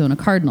the Arizona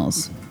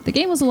Cardinals. The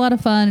game was a lot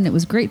of fun, and it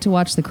was great to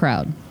watch the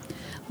crowd.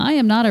 I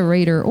am not a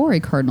Raider or a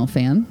Cardinal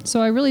fan,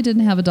 so I really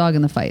didn't have a dog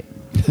in the fight.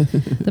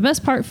 The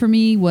best part for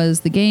me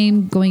was the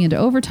game going into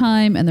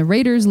overtime and the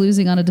Raiders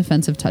losing on a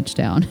defensive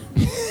touchdown.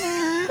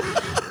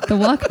 The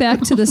walk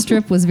back to the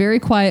Strip was very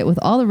quiet with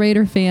all the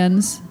Raider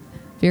fans.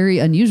 Very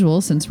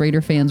unusual since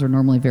Raider fans are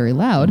normally very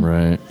loud.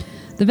 Right.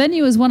 The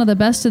venue is one of the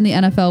best in the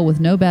NFL with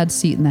no bad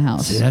seat in the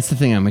house. See, that's the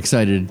thing. I'm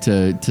excited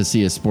to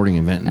see a sporting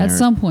event in there. At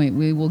some point,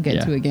 we will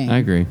get to a game. I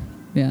agree.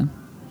 Yeah.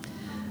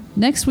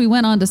 Next, we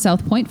went on to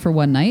South Point for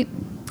one night.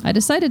 I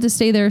decided to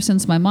stay there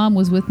since my mom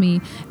was with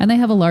me, and they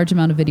have a large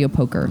amount of video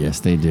poker. Yes,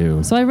 they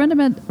do. So I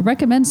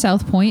recommend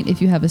South Point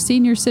if you have a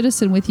senior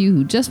citizen with you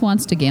who just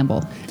wants to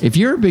gamble. If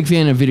you're a big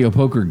fan of video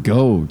poker,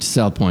 go to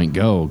South Point.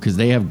 Go, because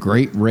they have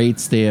great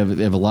rates. They have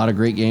a lot of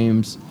great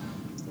games.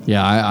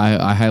 Yeah,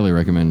 I highly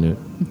recommend it.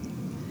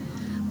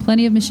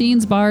 Plenty of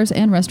machines, bars,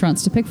 and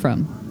restaurants to pick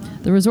from.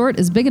 The resort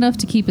is big enough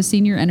to keep a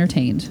senior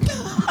entertained.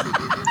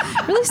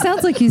 Really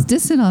sounds like he's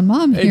dissing on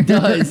Mom here. It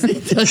does.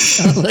 It does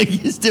sound like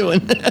he's doing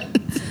that.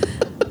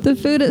 The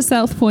food at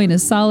South Point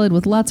is solid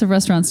with lots of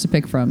restaurants to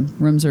pick from.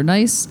 Rooms are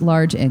nice,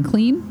 large, and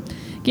clean.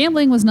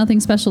 Gambling was nothing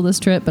special this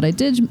trip, but I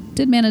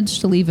did manage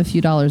to leave a few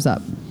dollars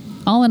up.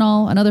 All in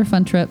all, another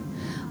fun trip.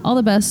 All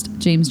the best,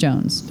 James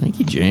Jones. Thank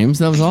you, James.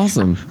 That was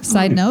awesome.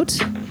 Side note.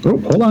 Oh,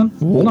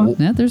 hold on.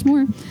 Yeah, there's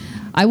more.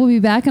 I will be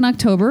back in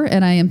October,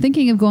 and I am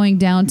thinking of going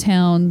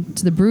downtown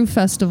to the Brew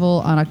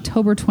Festival on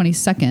October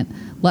 22nd.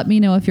 Let me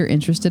know if you're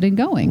interested in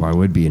going. Well, I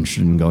would be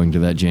interested in going to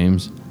that,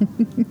 James.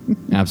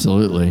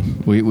 Absolutely.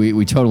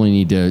 We totally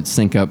need to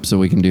sync up so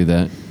we can do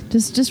that.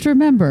 Just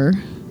remember,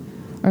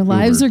 our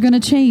lives are going to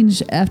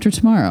change after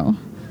tomorrow.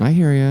 I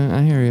hear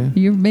you.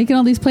 You're making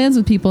all these plans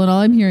with people, and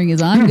all I'm hearing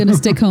is I'm going to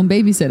stick home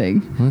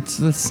babysitting.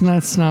 That's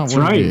not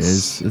what it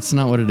is. It's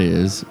not what it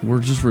is. We're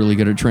just really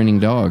good at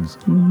training dogs.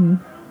 Mm-hmm.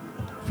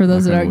 For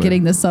those that aren't wood.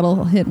 getting the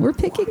subtle hint, we're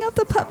picking up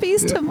the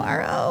puppies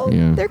tomorrow.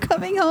 Yeah. They're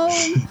coming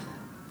home.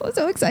 I'm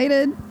so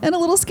excited and a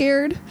little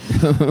scared.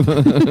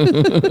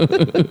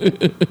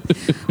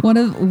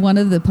 One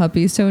of the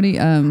puppies, Tony,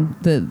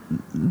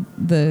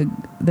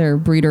 their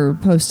breeder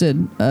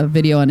posted a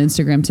video on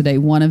Instagram today.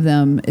 One of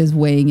them is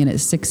weighing in at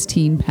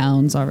 16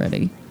 pounds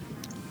already.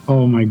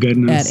 Oh my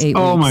goodness. At 8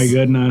 Oh weeks. my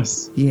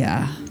goodness.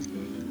 Yeah.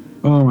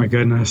 Oh my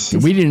goodness.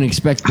 We didn't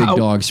expect big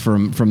dogs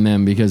from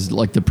them because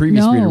like the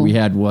previous breeder we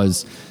had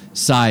was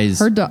size.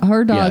 Her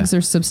dogs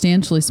are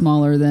substantially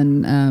smaller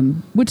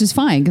than, which is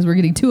fine because we're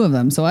getting 2 of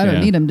them. So I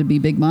don't need them to be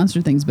big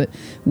monster things. But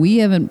we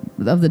haven't,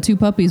 of the 2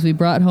 puppies we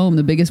brought home,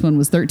 the biggest one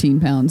was 13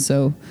 pounds.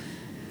 So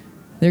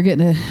they're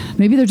getting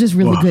maybe they're just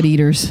really good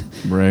eaters.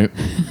 Right.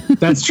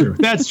 That's true.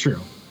 That's true.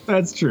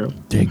 That's true.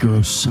 They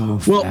grow so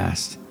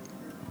fast.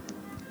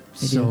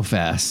 So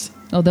fast.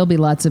 Oh, there'll be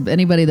lots of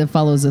anybody that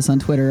follows us on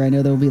Twitter. I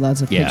know there will be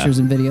lots of pictures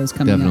and videos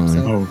coming definitely.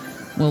 up.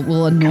 So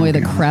we'll annoy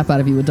the crap out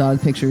of you with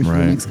dog pictures for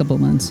the next couple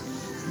of months.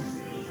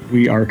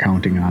 We are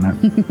counting on it.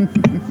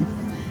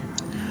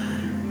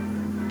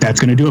 That's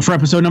going to do it for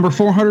episode number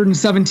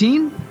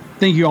 417.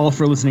 Thank you all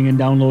for listening and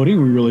downloading.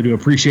 We really do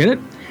appreciate it.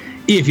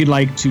 If you'd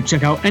like to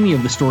check out any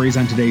of the stories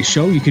on today's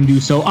show, you can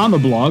do so on the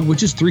blog,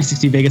 which is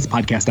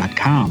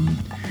 360vegaspodcast.com.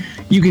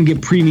 You can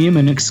get premium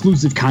and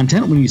exclusive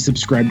content when you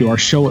subscribe to our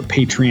show at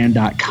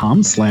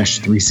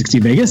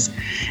patreon.com/360vegas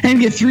and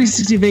get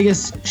 360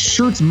 Vegas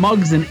shirts,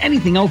 mugs, and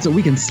anything else that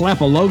we can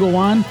slap a logo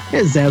on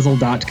at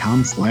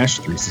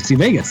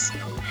zazzle.com/360vegas.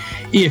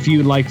 If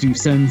you'd like to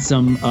send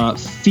some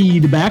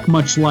feedback,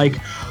 much like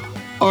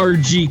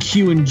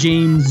RGQ and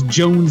James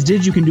Jones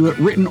did, you can do it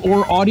written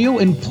or audio,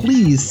 and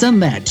please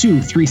send that to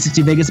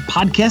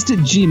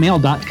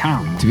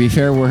 360vegaspodcast@gmail.com. To be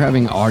fair, we're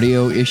having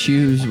audio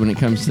issues when it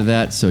comes to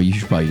that, so you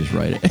should probably just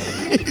write it.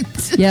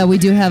 Yeah, we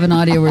do have an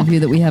audio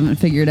review that we haven't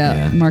figured out.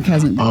 Yeah. Mark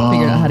hasn't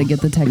figured out how to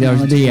get the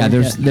technology.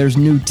 There's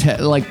new tech.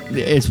 Like,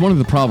 it's one of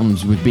the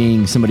problems with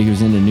being somebody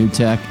who's into new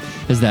tech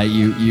is that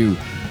you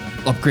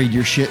upgrade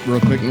your shit real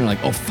quick and you're like,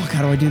 oh fuck,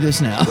 how do I do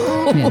this now?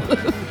 Yeah.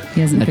 He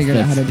hasn't figured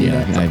out how to do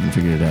that. I haven't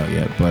figured it out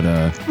yet, but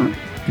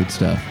good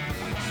stuff.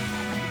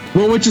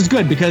 Well, which is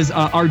good because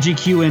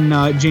RGQ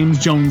and James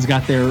Jones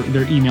got their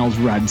emails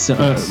read,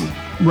 so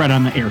read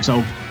on the air.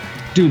 So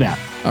do that.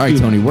 All right,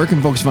 Tony, where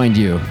can folks find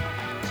you?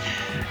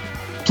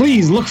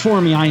 Please look for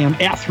me. I am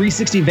at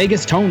 360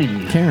 Vegas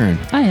Tony. Karen.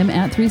 I am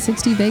at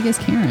 360 Vegas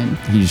Karen.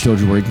 He just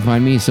told you where you can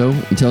find me, so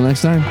until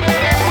next time.